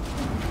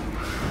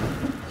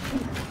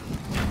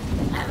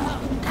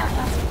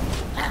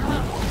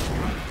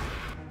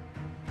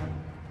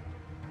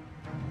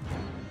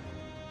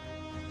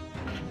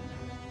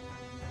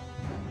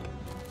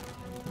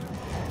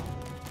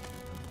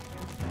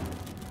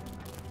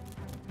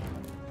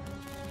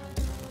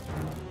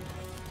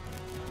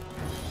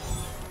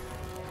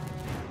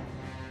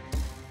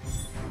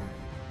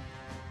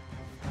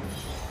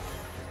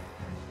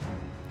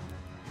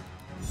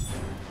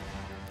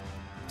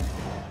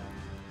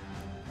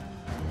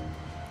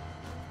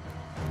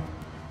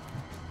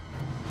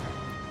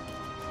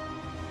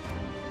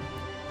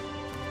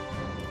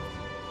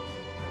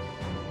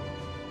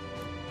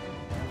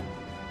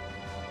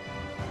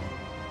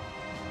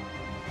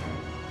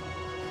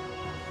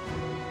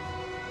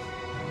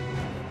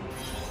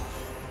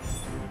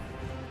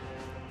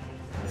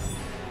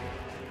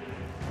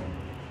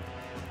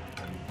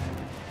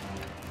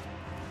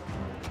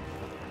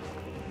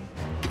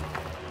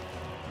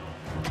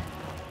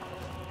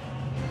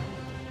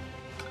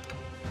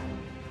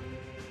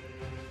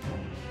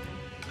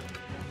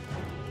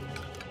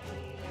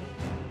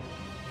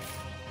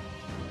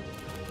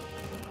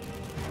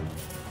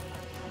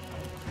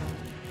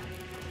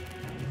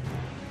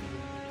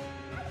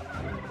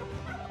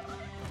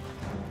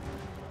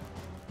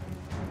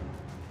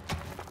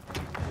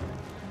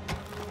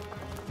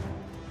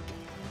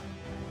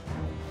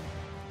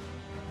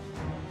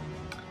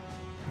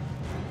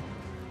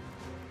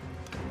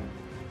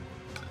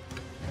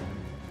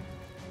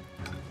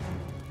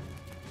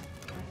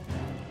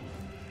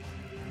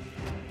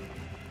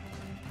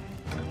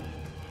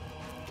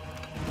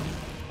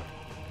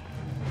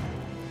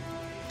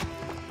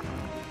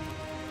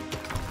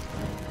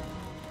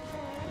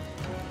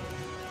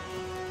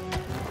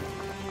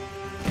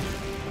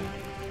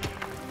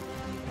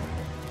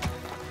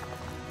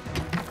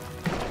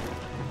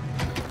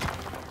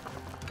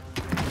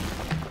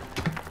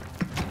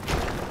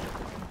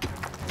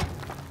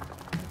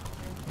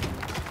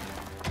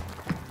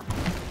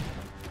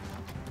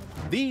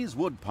 These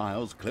wood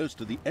piles close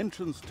to the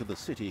entrance to the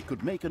city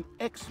could make an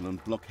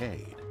excellent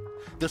blockade.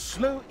 The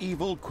slow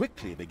evil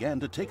quickly began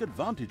to take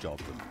advantage of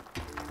them.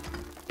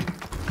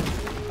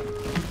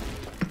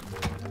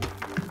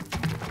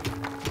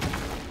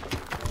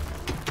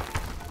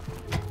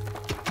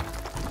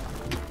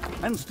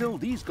 And still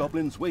these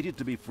goblins waited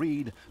to be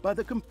freed by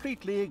the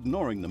completely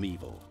ignoring them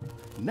evil.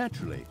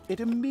 Naturally, it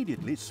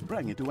immediately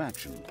sprang into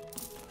action.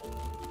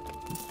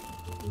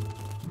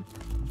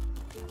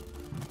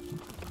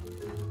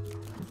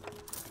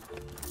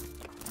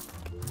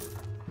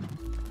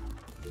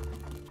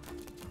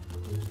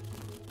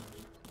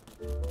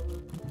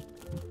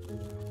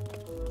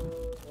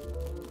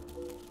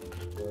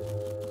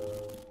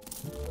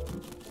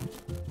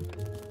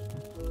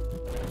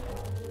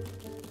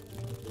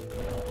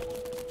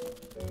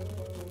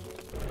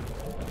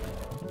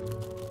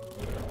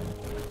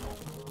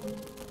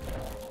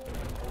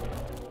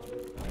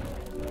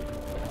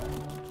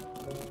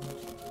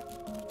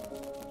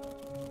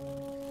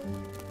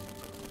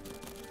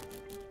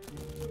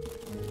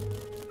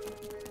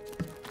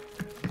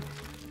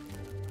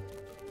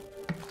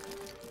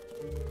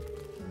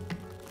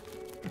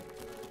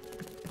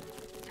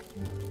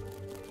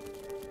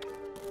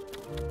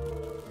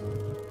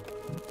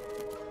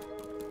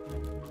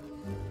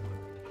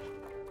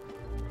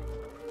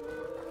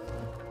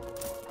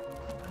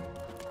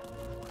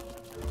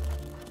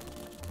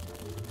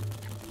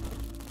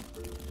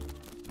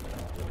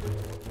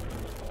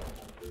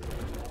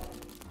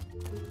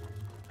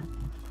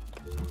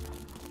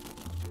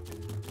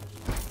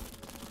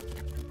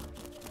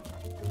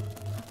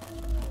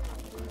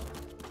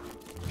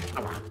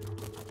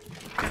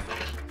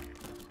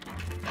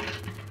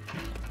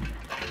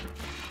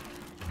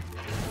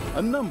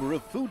 A number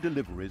of food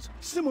deliveries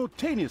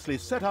simultaneously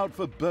set out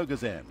for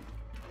Burger's End.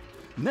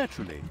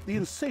 Naturally, the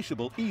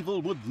insatiable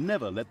evil would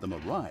never let them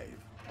arrive.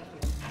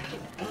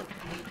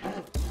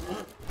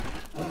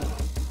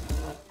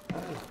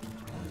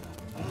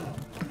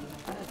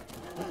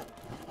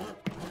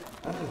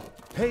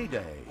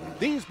 Payday!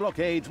 These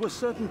blockades were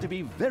certain to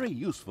be very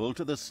useful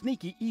to the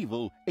sneaky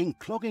evil in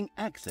clogging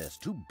access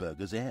to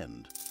Burger's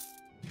End.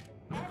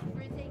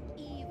 Everything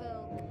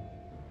evil.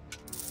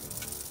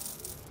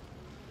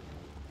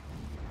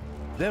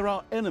 There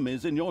are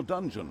enemies in your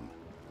dungeon.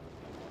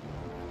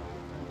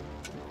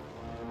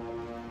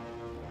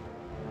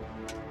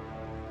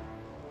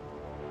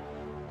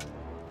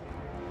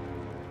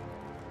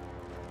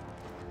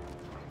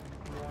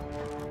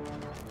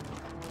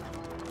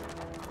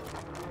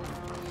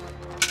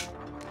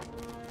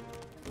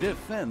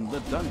 Defend the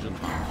dungeon.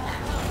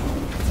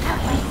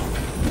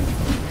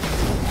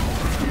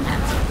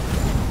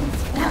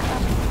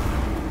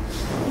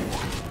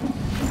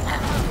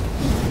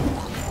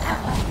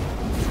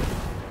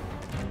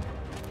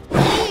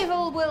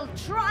 Evil will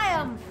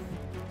triumph!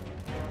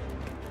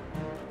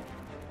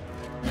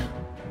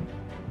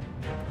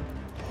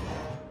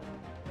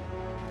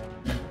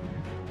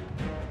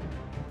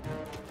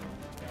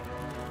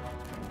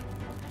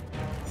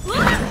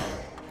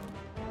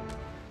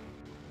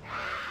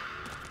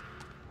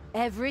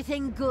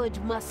 Everything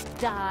good must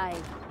die.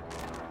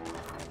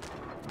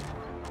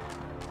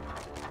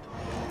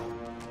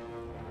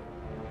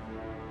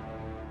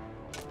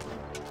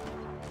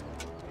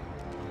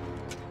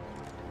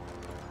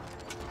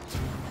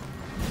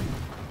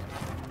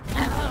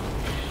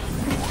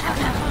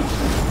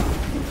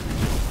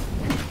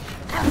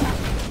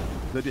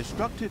 The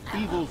destructive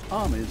evil's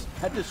armies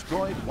had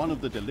destroyed one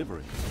of the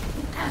deliveries.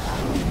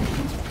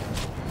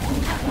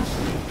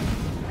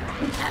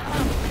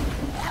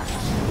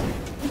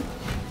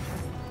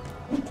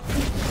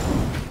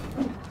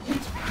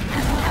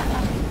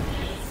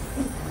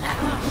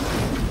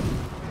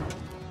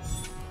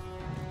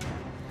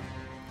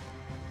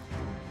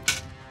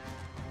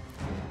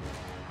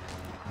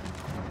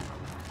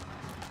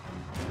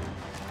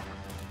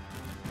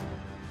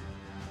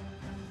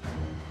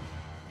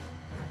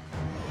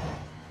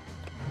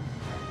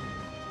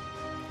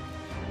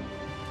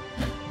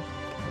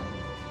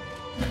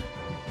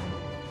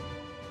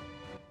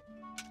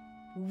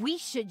 We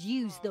should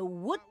use the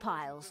wood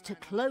piles to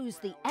close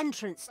the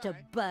entrance to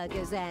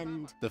Burger's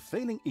End. The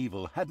failing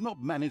evil had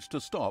not managed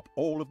to stop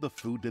all of the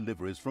food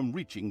deliveries from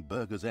reaching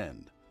Burger's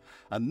End,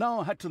 and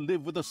now had to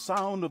live with the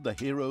sound of the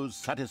heroes'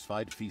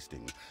 satisfied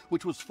feasting,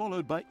 which was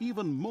followed by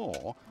even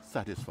more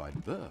satisfied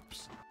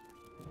burps.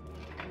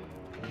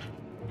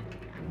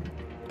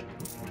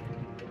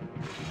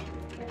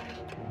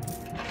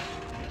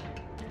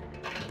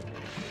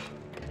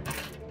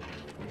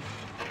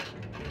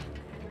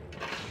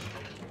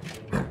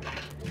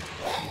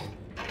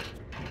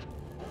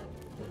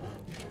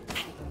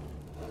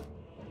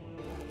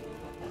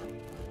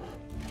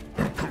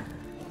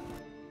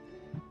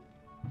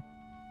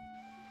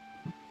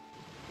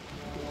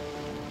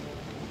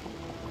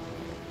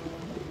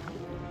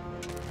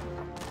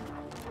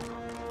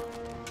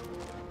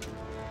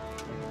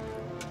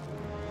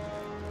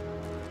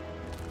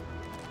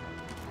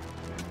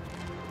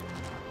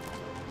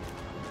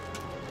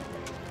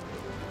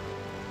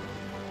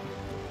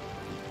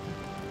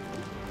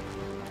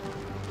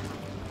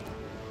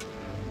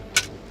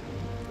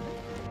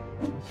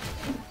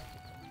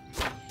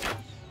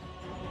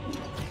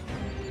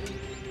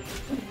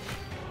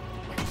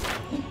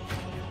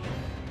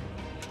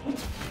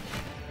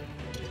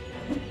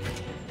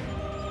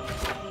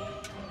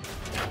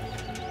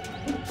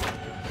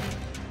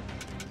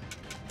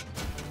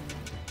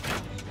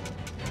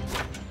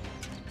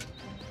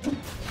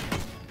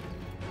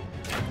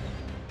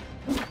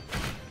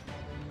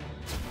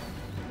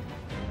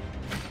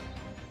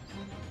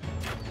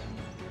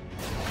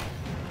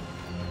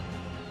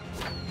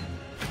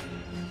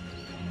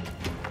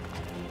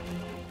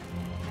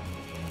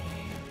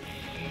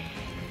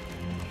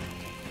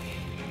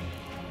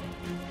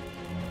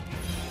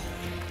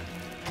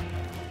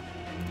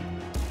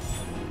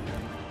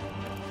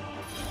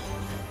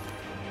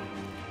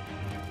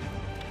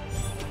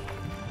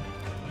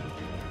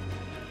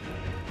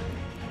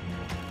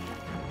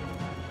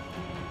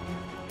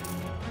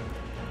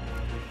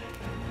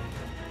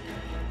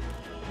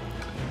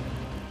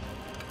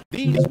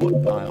 These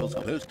wood piles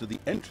close to the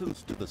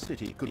entrance to the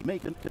city could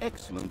make an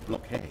excellent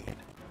blockade.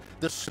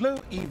 The slow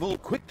evil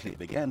quickly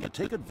began to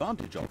take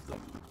advantage of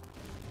them.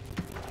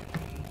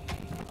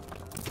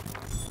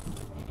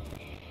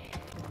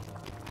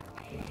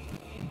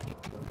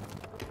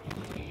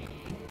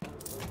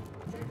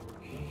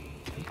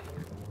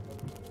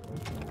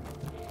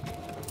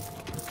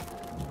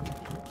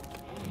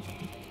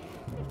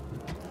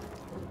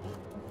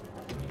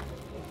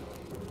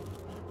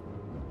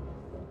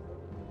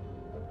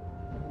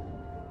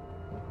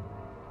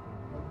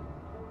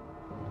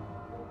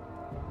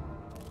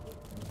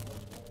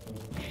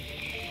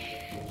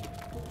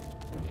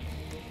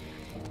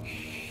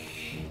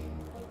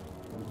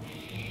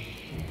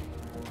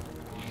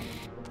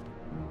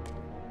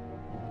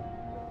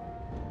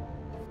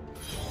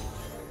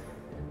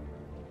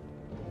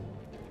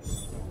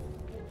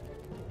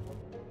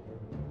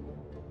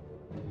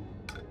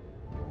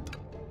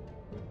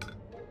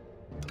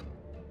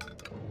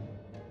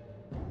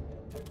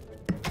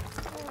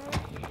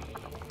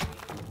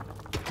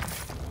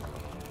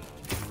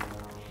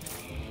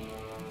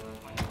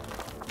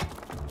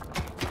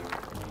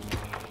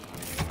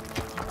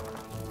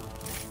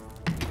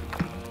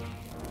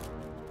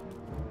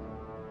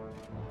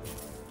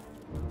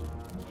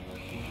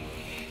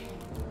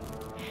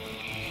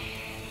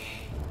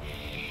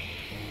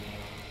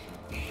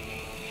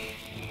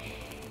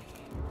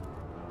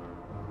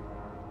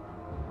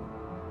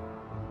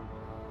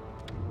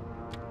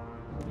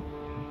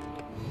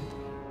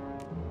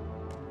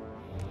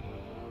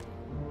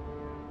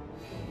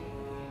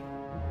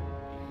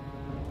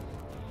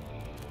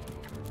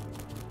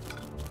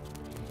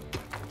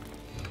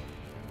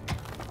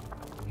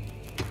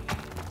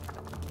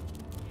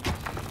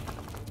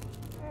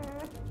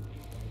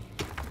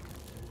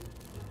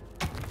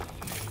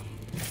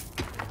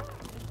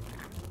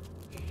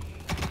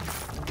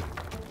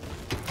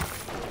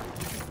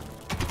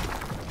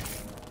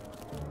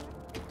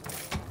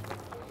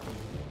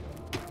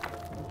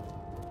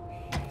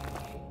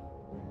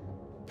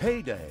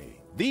 Payday!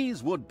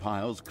 These wood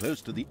piles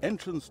close to the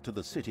entrance to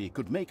the city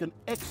could make an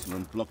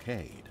excellent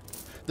blockade.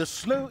 The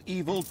slow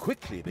evil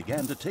quickly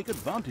began to take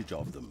advantage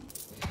of them.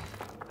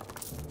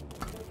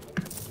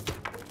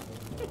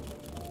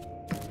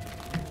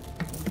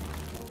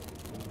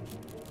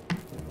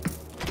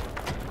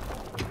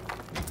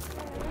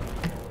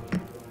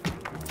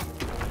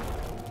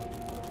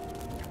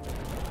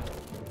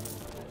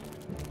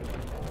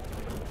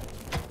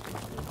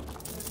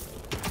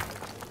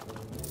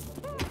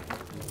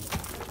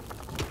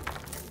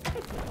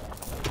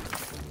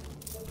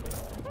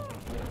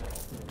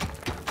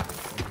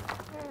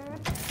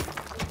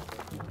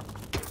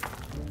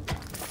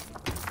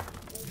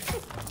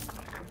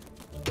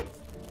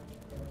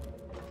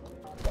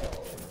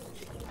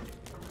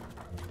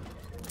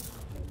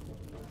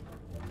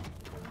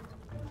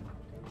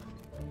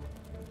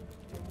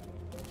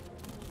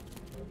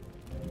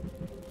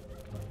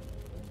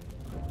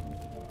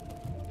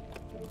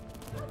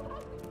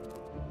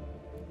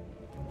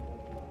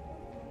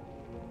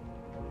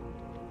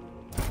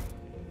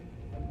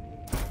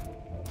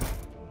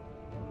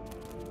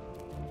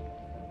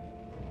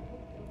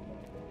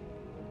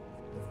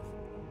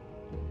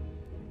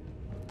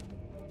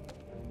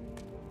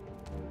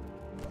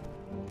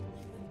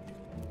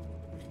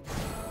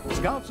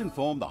 Scouts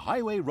inform the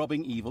highway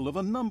robbing evil of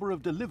a number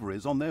of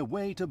deliveries on their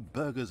way to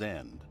Burger's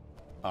End.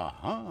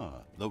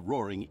 Aha, the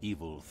roaring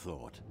evil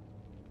thought.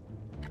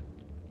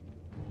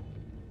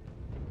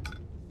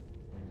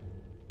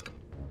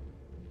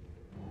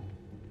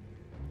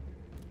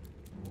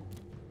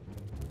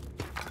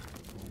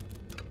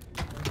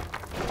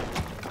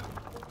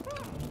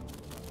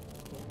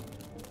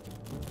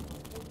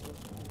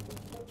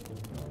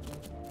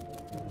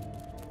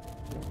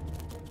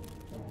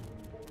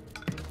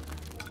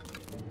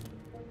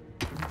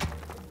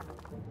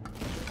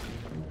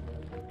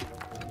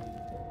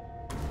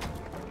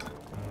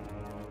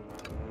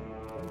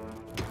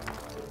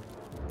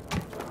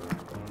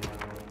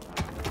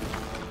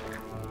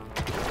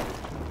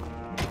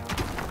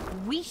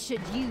 We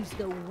should use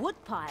the wood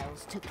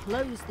piles to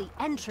close the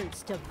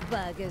entrance to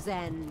Burger's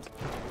End.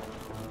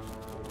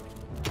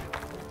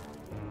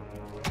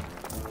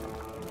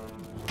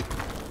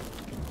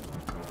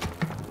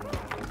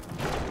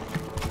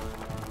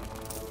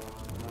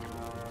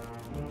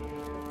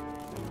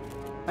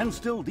 And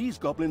still these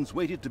goblins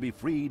waited to be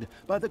freed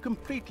by the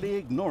completely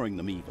ignoring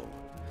them evil.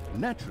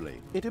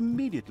 Naturally, it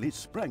immediately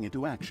sprang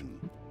into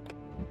action.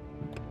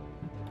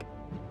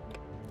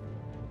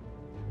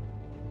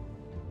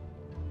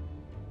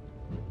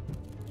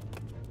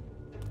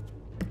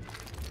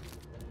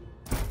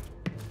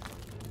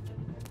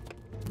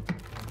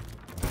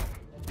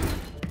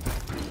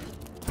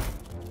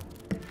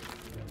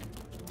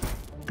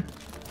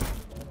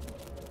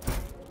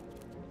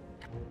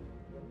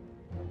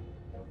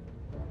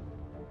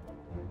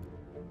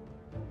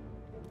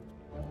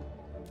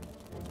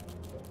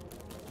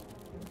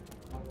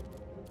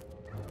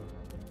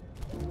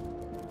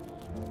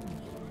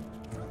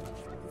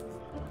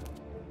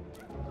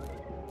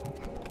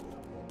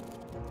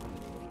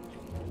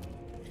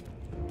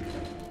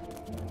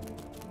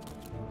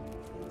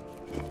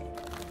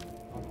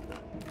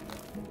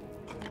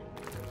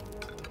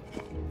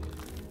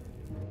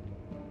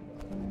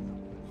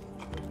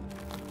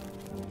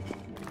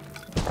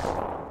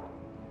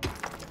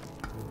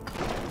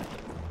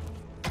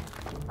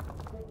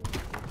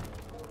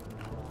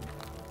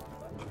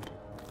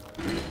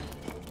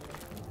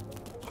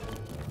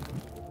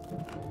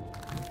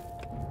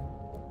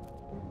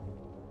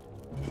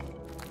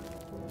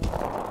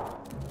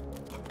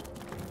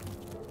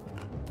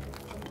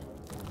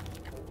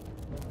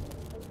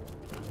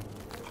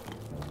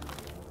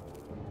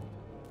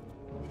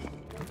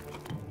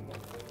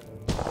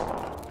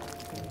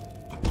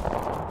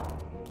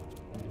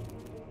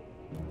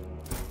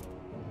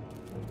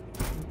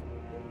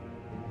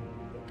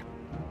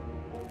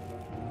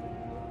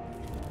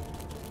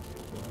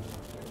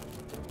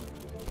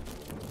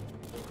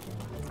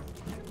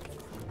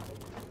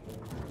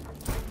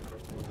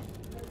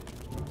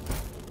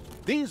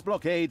 These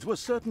blockades were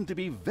certain to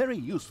be very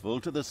useful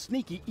to the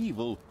sneaky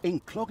evil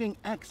in clogging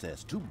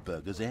access to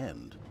Burger's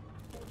End.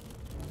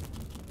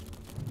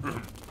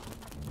 Time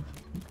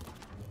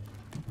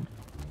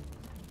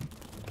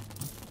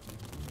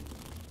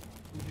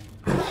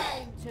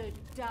to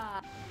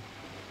die.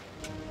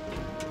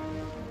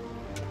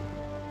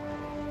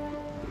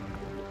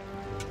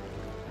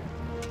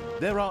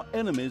 There are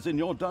enemies in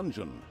your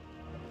dungeon.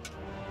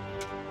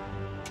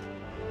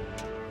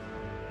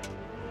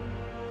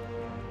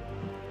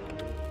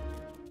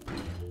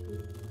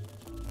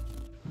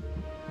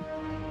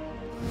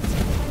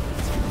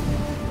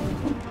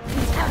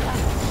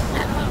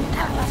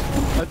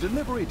 A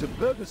delivery to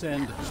Burger's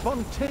End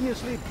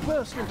spontaneously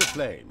burst into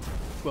flame.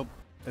 Well,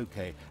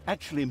 okay,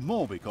 actually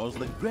more because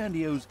the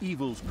grandiose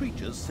evil's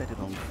creatures set it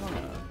on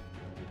fire.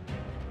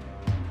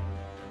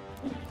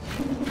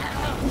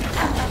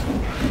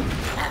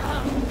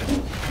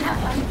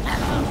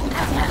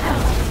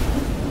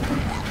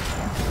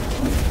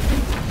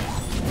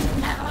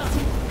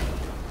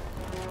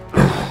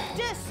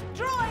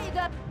 Destroy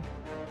the...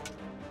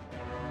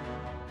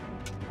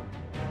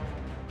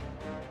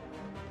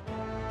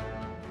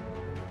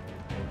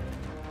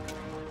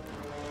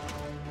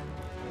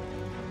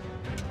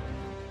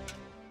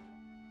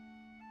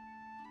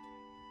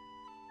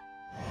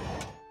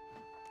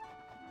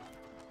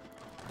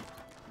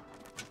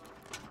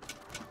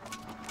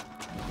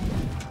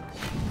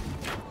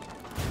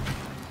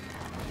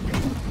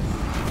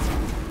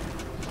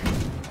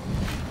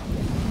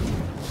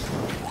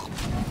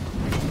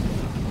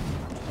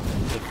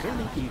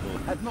 Evil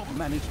had not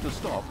managed to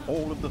stop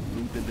all of the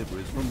food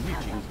deliveries from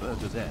reaching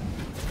Burger's End,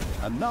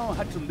 and now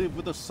had to live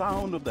with the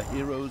sound of the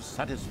hero's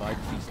satisfied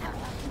feasting,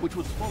 which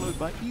was followed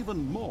by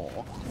even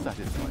more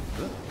satisfied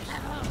burgers.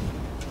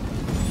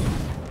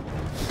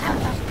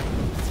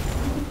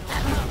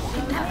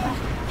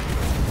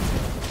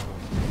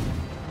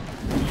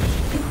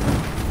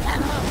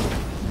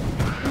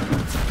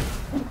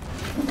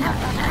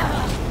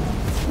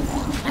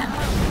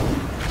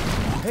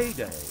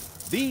 Heyday!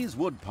 These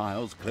wood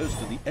piles close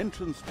to the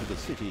entrance to the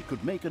city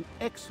could make an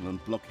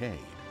excellent blockade.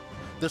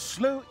 The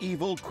slow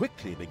evil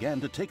quickly began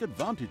to take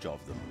advantage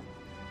of them.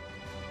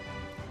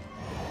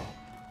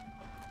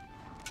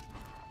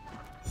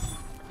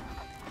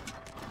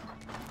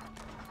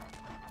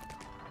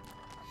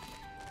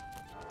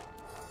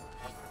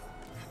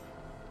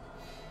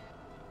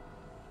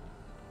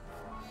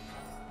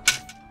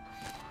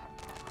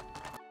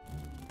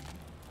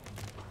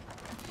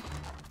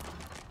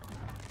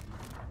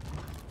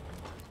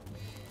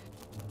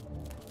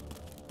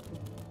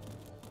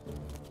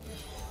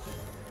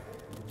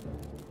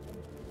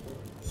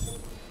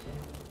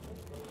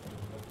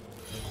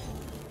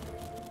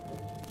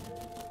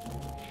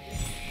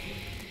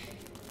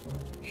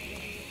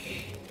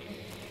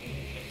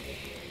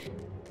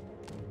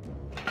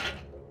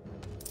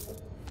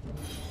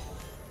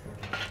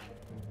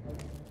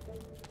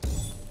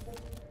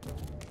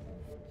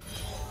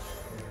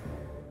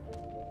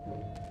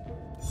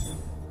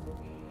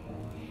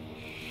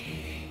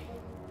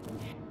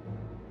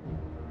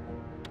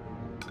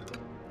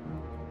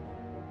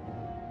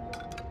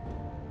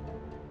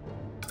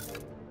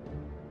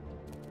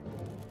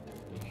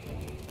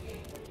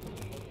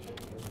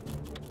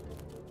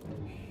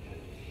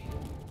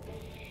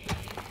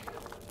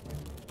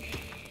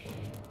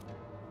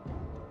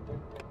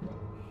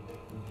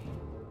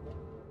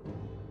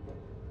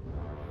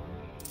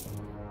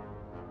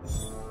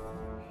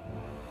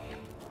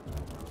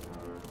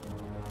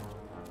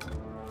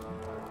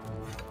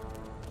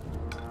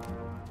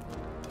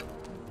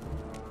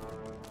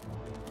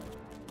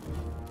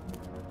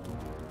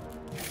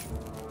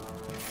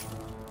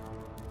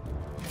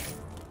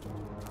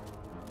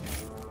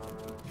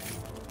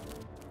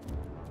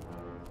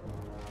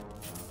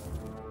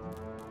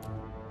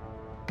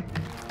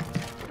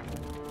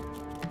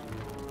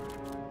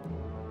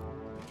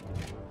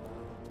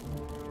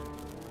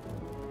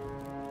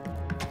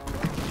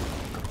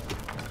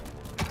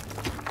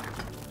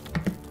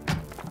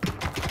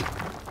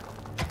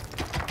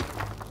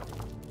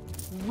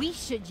 We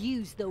should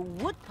use the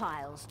wood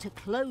piles to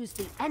close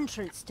the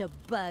entrance to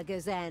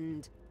Burger's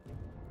End.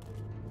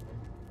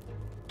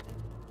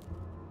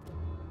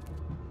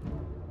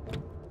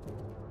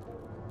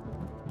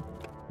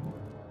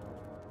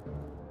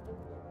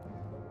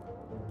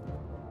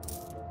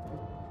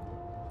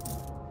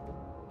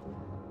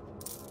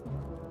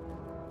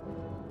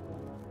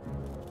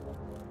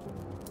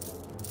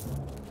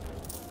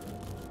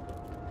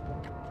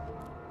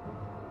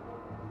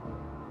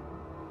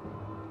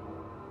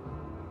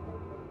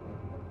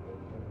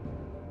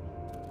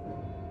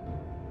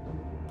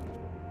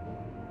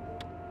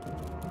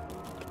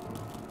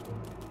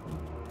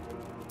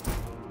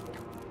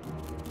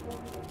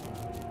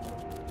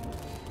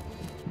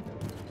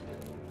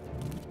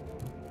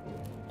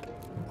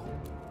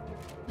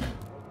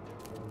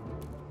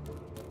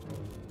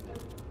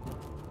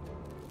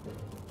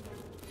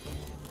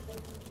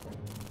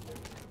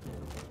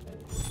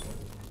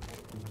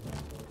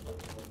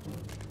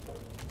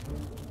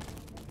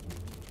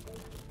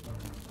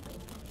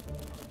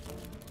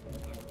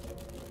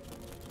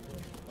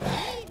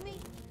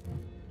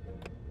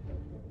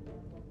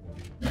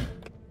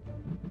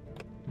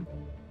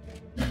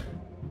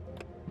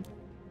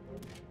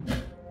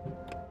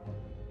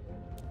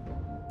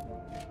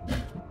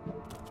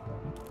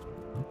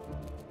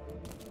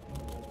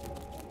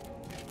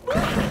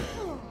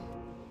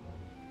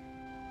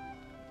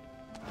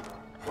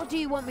 What do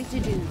you want me to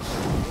do?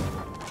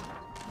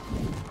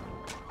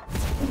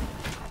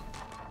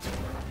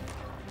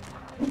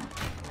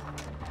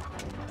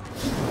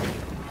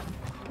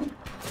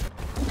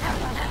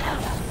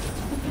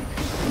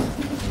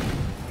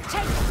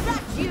 Take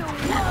that, you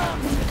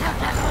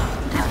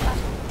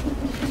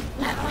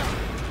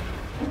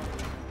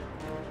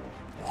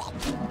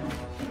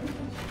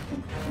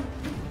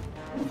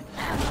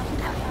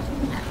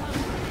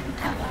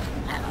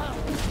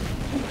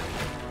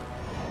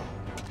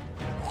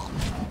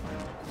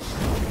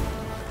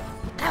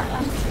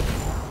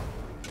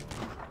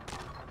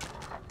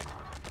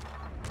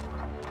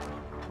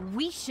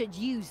We should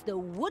use the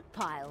wood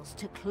piles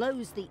to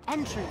close the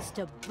entrance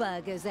to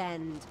Burger's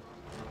End.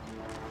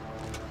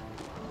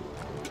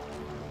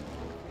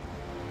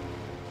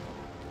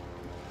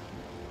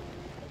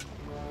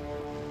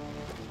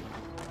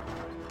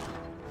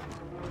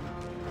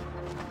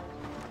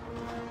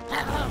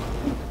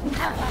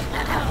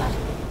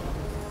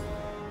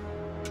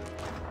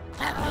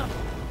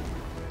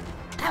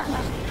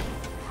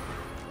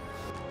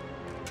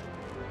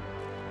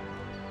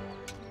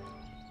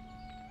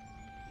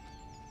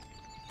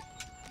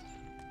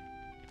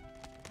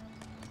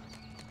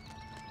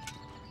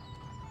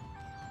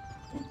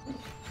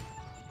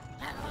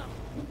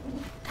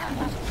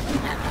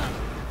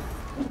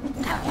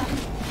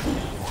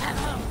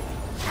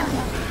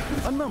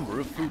 A number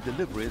of food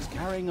deliveries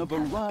carrying a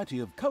variety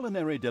of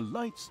culinary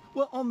delights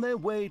were on their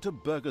way to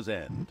Burger's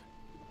End.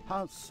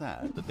 How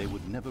sad that they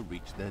would never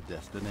reach their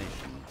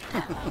destination.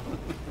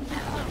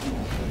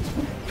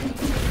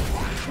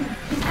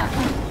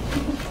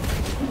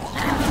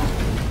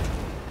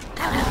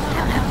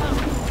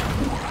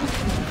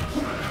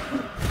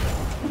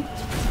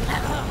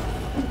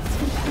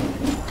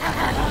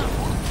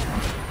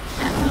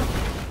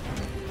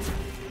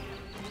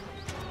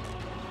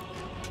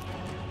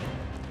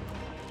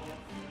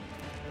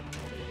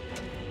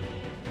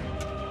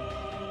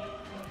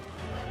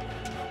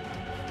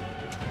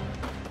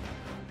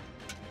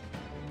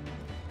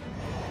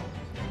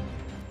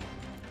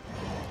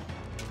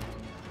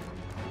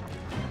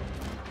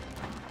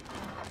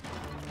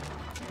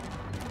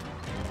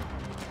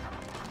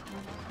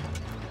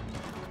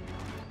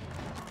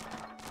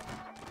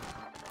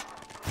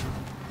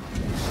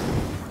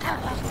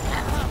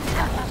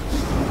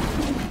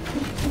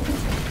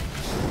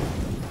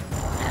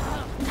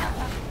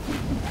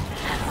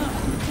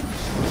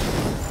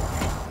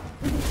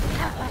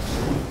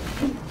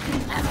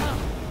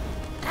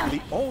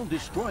 The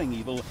all-destroying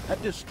evil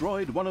had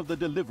destroyed one of the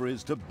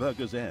deliveries to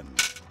Burger's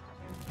End.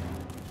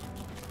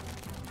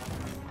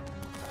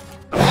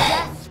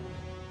 Yes!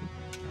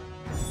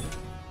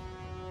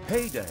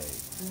 Heyday!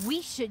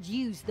 We should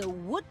use the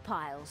wood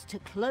piles to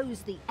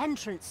close the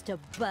entrance to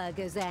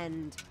Burger's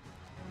End.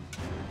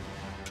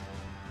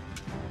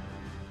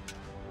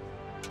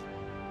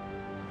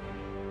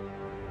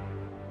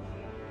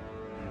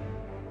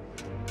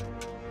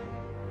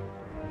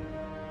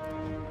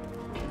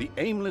 The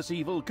aimless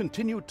evil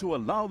continued to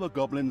allow the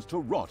goblins to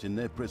rot in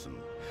their prison.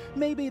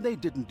 Maybe they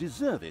didn't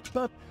deserve it,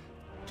 but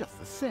just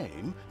the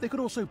same, they could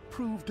also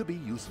prove to be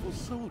useful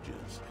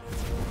soldiers.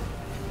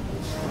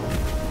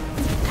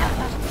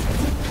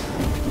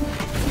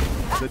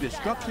 The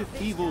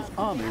destructive evil's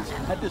armies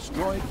had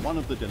destroyed one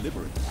of the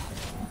deliverers.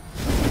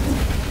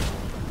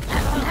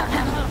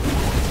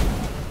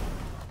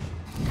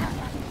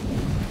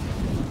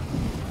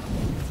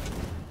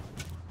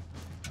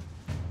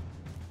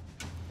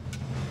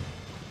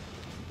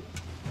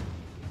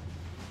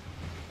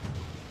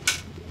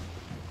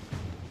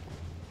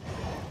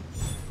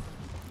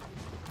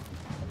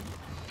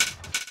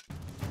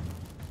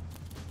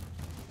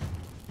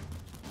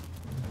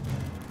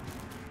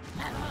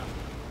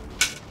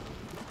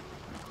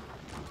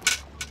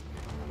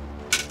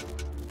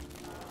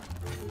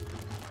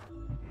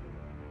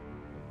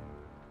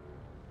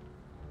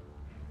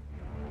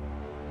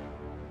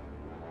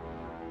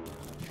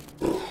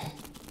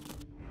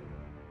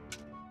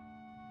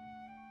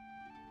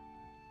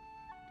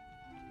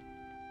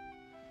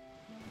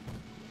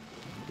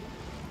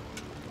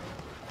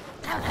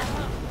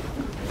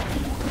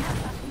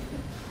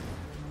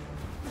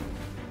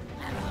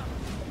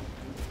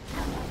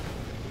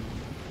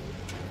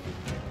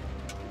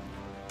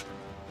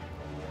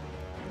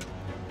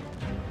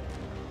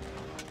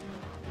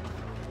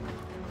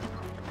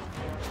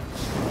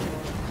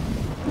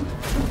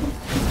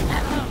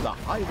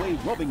 Highway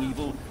robbing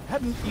evil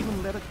hadn't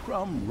even let a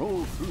crumb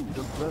roll through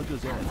to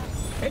Burger's End.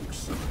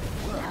 Excellent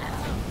work.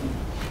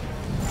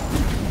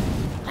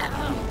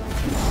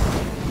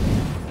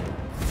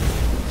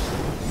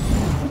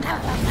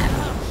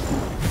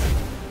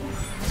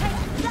 Take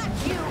that,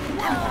 you!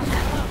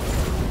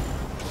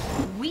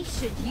 We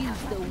should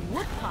use the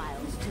wood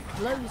piles to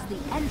close the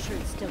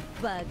entrance to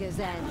Burger's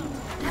End.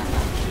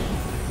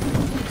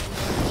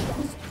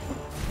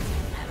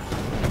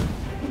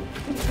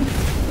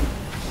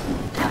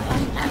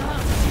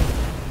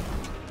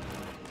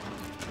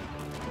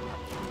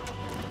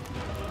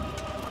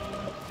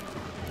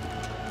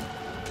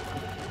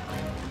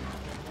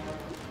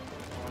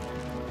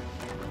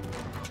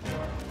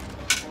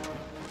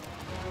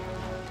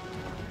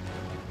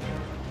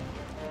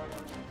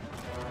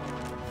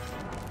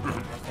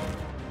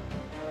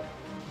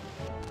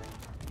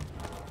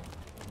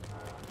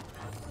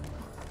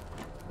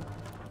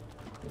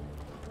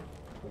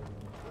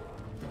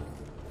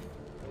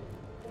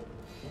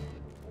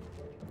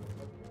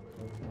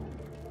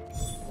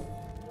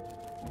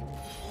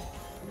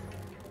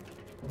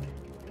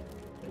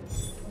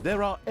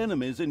 There are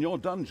enemies in your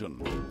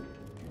dungeon.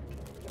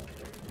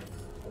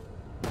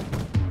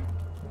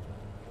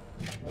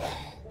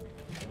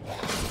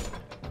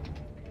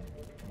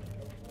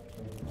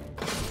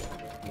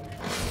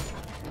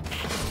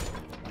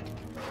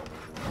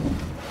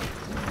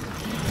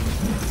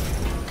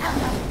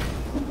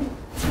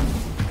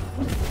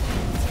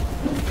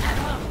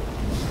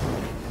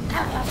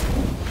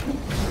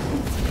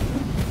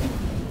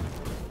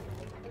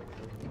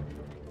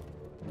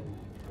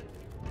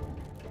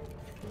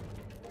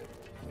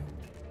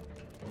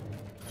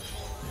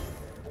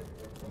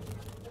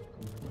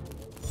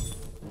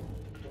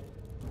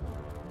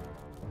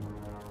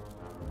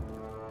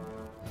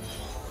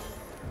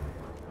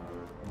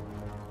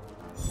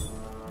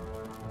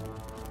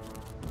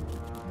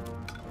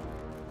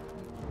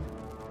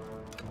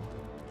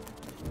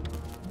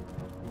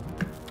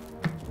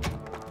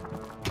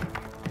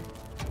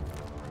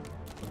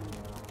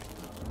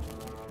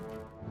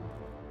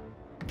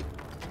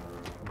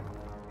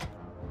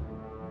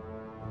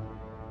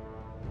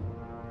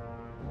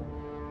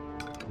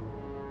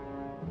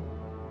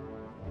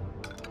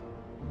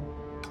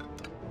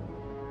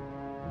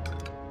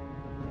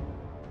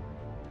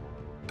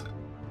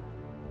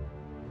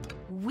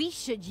 We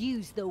should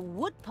use the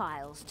wood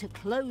piles to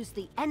close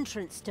the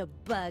entrance to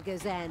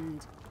Burger's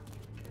End.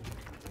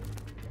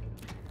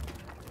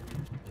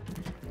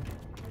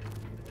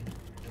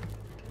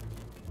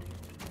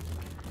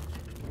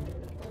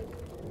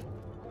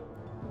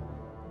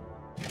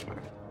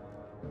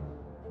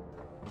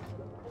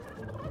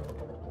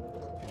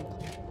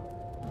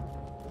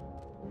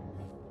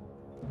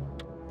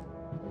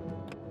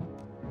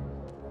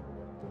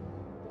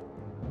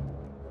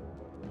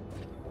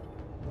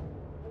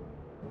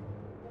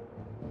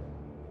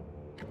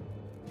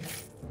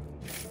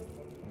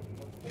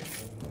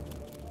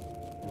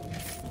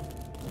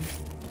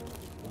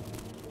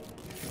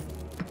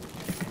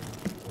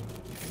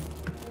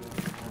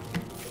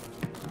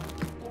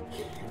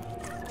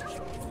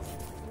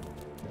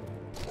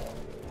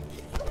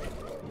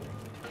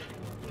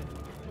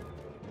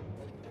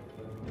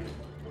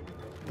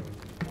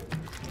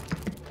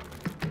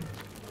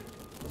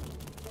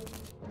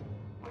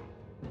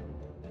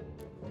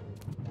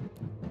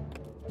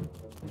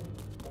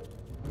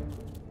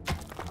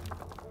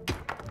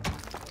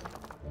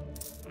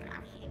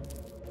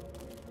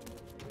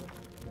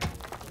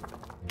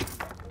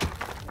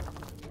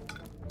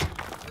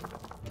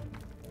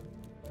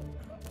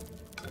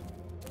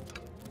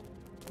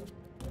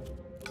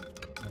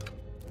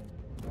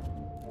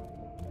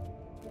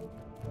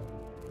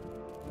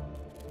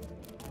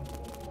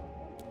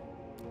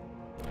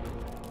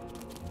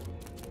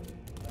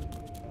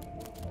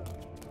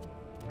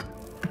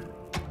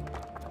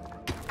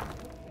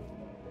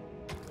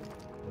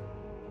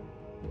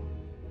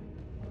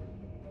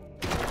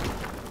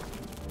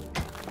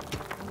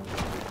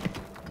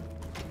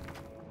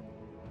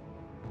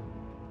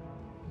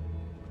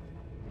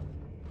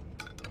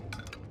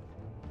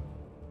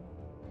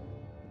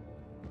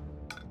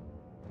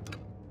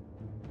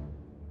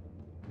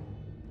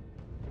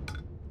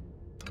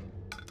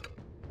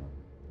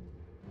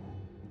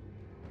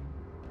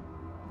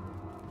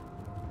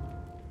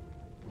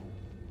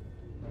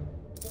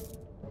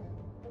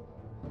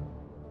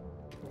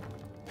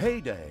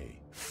 Payday!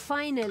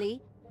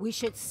 Finally, we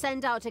should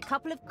send out a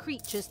couple of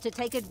creatures to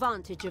take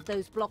advantage of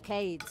those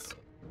blockades.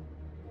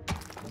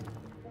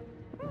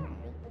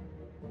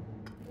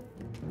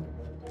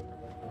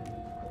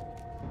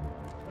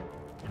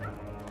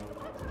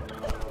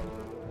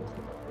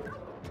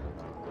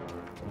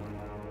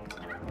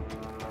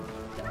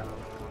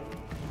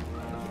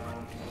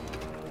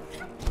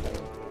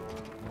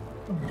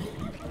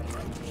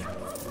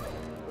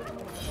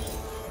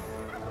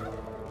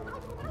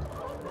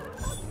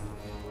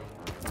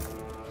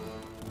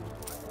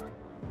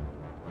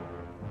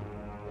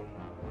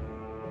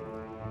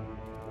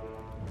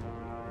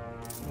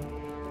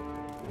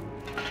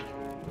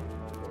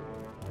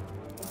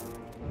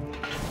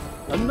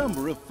 A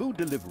number of food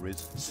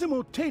deliveries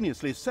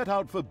simultaneously set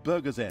out for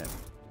Burger's End.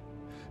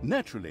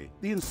 Naturally,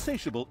 the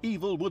insatiable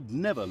evil would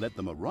never let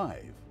them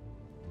arrive.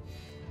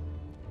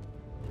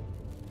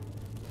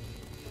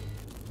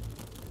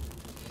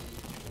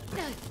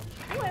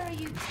 Where are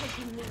you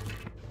taking me?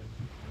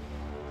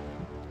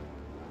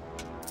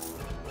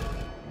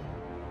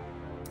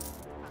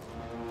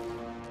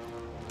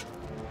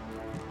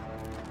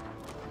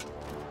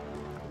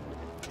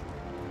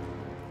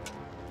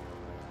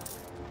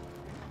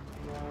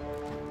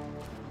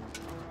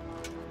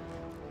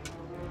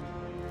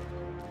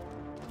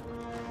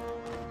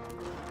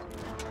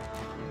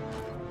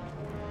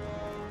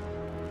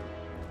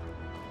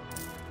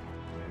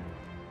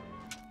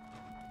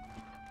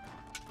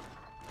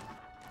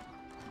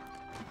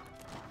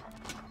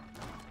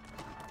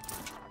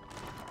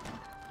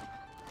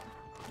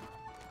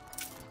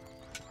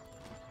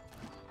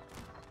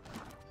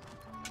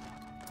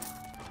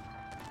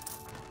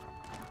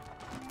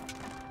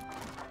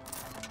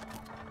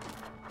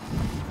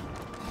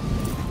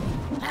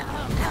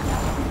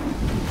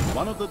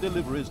 One of the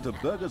deliveries to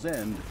Burger's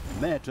End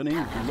met an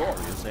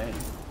inglorious end.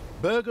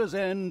 Burger's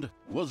End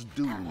was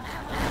doomed.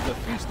 The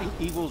feasting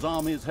evil's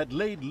armies had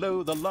laid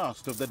low the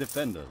last of the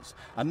defenders,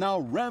 and now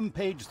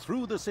rampaged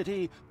through the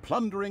city,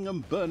 plundering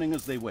and burning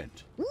as they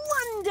went.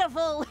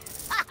 Wonderful!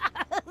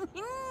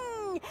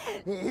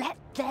 Let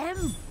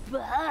them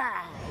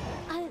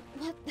burn!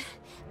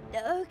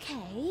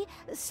 Okay,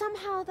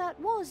 somehow that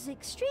was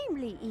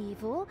extremely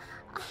evil.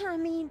 I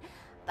mean,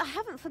 I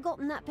haven't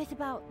forgotten that bit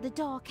about the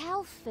Dark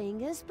Elf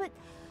fingers, but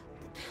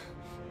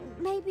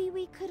maybe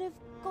we could have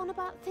gone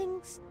about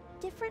things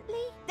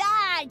differently?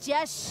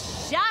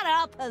 Just shut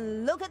up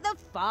and look at the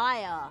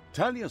fire!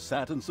 Talia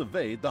sat and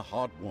surveyed the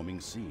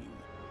heartwarming scene.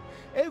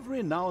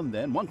 Every now and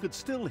then one could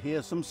still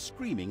hear some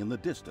screaming in the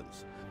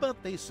distance,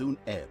 but they soon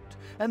ebbed,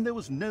 and there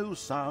was no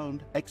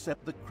sound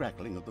except the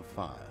crackling of the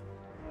fire.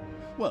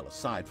 Well,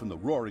 aside from the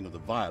roaring of the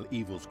vile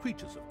evil's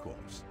creatures, of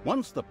course.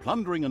 Once the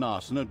plundering and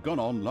arson had gone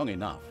on long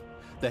enough,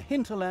 the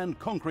hinterland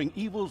conquering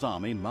evil's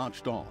army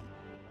marched on.